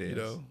 but it is. You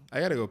know, I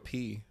gotta go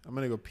pee. I'm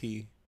gonna go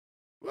pee.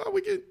 Well,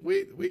 we can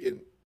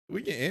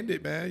end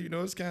it, man. You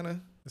know, it's kind of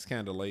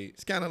late.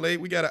 It's kind of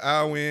late. We got an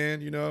hour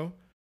in. You know.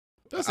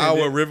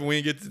 Our river,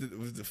 we didn't get to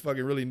the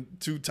fucking really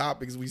 2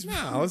 topics.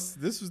 No,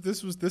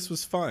 this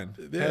was fun.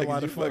 Yeah, had a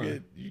lot of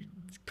fun. You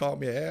called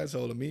me an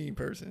asshole, a mean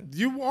person.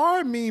 You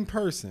are a mean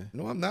person.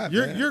 No, I'm not.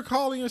 You're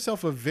calling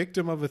yourself a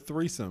victim of a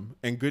threesome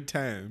and good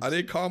times. I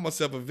didn't call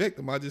myself a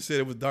victim. I just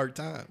said it was dark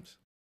times.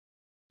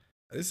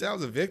 I didn't say I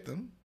was a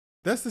victim.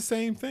 That's the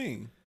same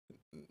thing.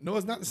 No,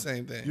 it's not the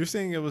same thing. You're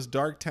saying it was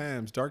dark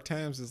times. Dark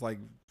times is like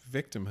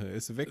victimhood.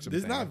 It's a victim.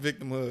 It's not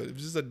victimhood.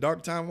 It's just a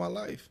dark time of my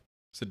life.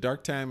 It's a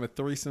dark time of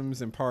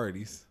threesomes and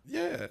parties.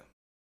 Yeah.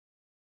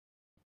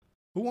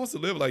 Who wants to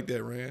live like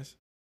that, Rance?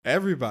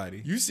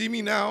 Everybody. You see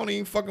me now, I don't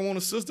even fucking want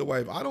a sister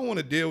wife. I don't want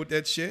to deal with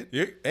that shit.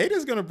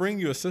 Ada's going to bring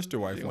you a sister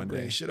wife one day.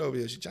 Bring shit over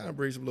here. She's trying to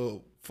bring some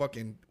little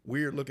fucking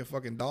weird looking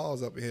fucking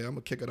dolls up in here. I'm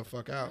going to kick her the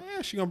fuck out.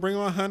 Yeah, she going to bring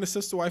on her and the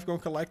sister wife, going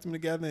to collect them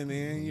together, and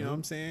then, you know what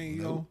I'm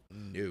saying? No.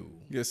 You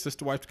get a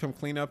sister wife to come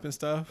clean up and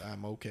stuff.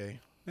 I'm okay.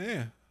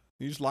 Yeah.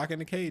 You just lock in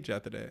the cage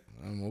after that.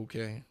 I'm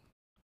okay.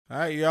 All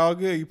right, you all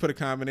good. You put a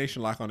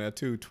combination lock on there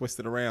too. Twist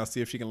it around.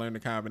 See if she can learn the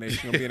combination.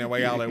 She's gonna be in that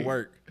way all at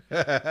work.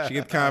 She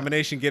get the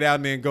combination, get out,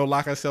 and then go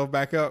lock herself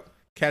back up,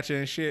 catch her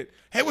and shit.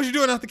 Hey, what you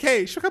doing out the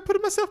cage? Should I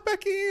put myself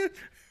back in?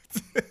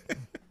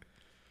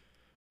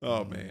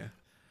 Oh man.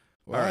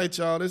 Well, all right,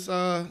 y'all. This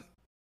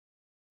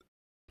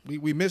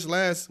We missed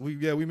last week.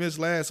 Yeah, we missed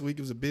last week.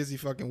 It was a busy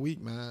fucking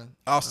week, man.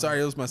 Oh,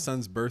 sorry, it was my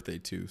son's birthday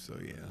too. So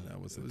yeah, that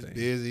was the It was thing.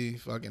 busy.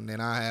 Fucking. Then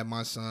I had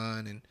my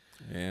son and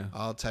Yeah.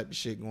 all type of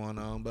shit going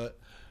on. But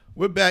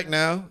we're back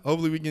now.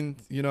 Hopefully we can.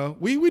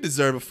 We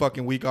deserve a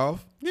fucking week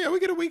off. Yeah, we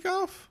get a week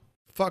off.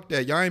 Fuck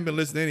that. Y'all ain't been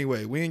listening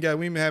anyway. We ain't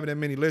been having that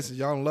many listens.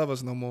 Y'all don't love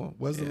us no more.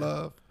 Where's the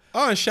love?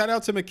 Oh, and shout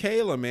out to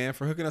Michaela, man,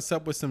 for hooking us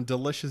up with some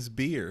delicious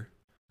beer.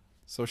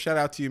 So shout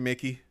out to you,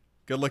 Mickey.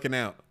 Good looking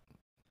out.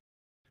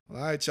 All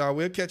right, y'all.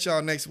 We'll catch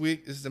y'all next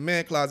week. This is the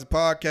Man Closet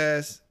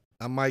Podcast.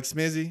 I'm Mike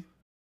Smizzy.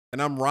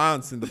 And I'm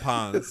Rons in the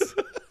Ponds.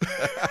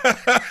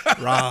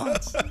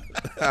 Rons. All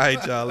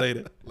right, y'all.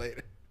 Later.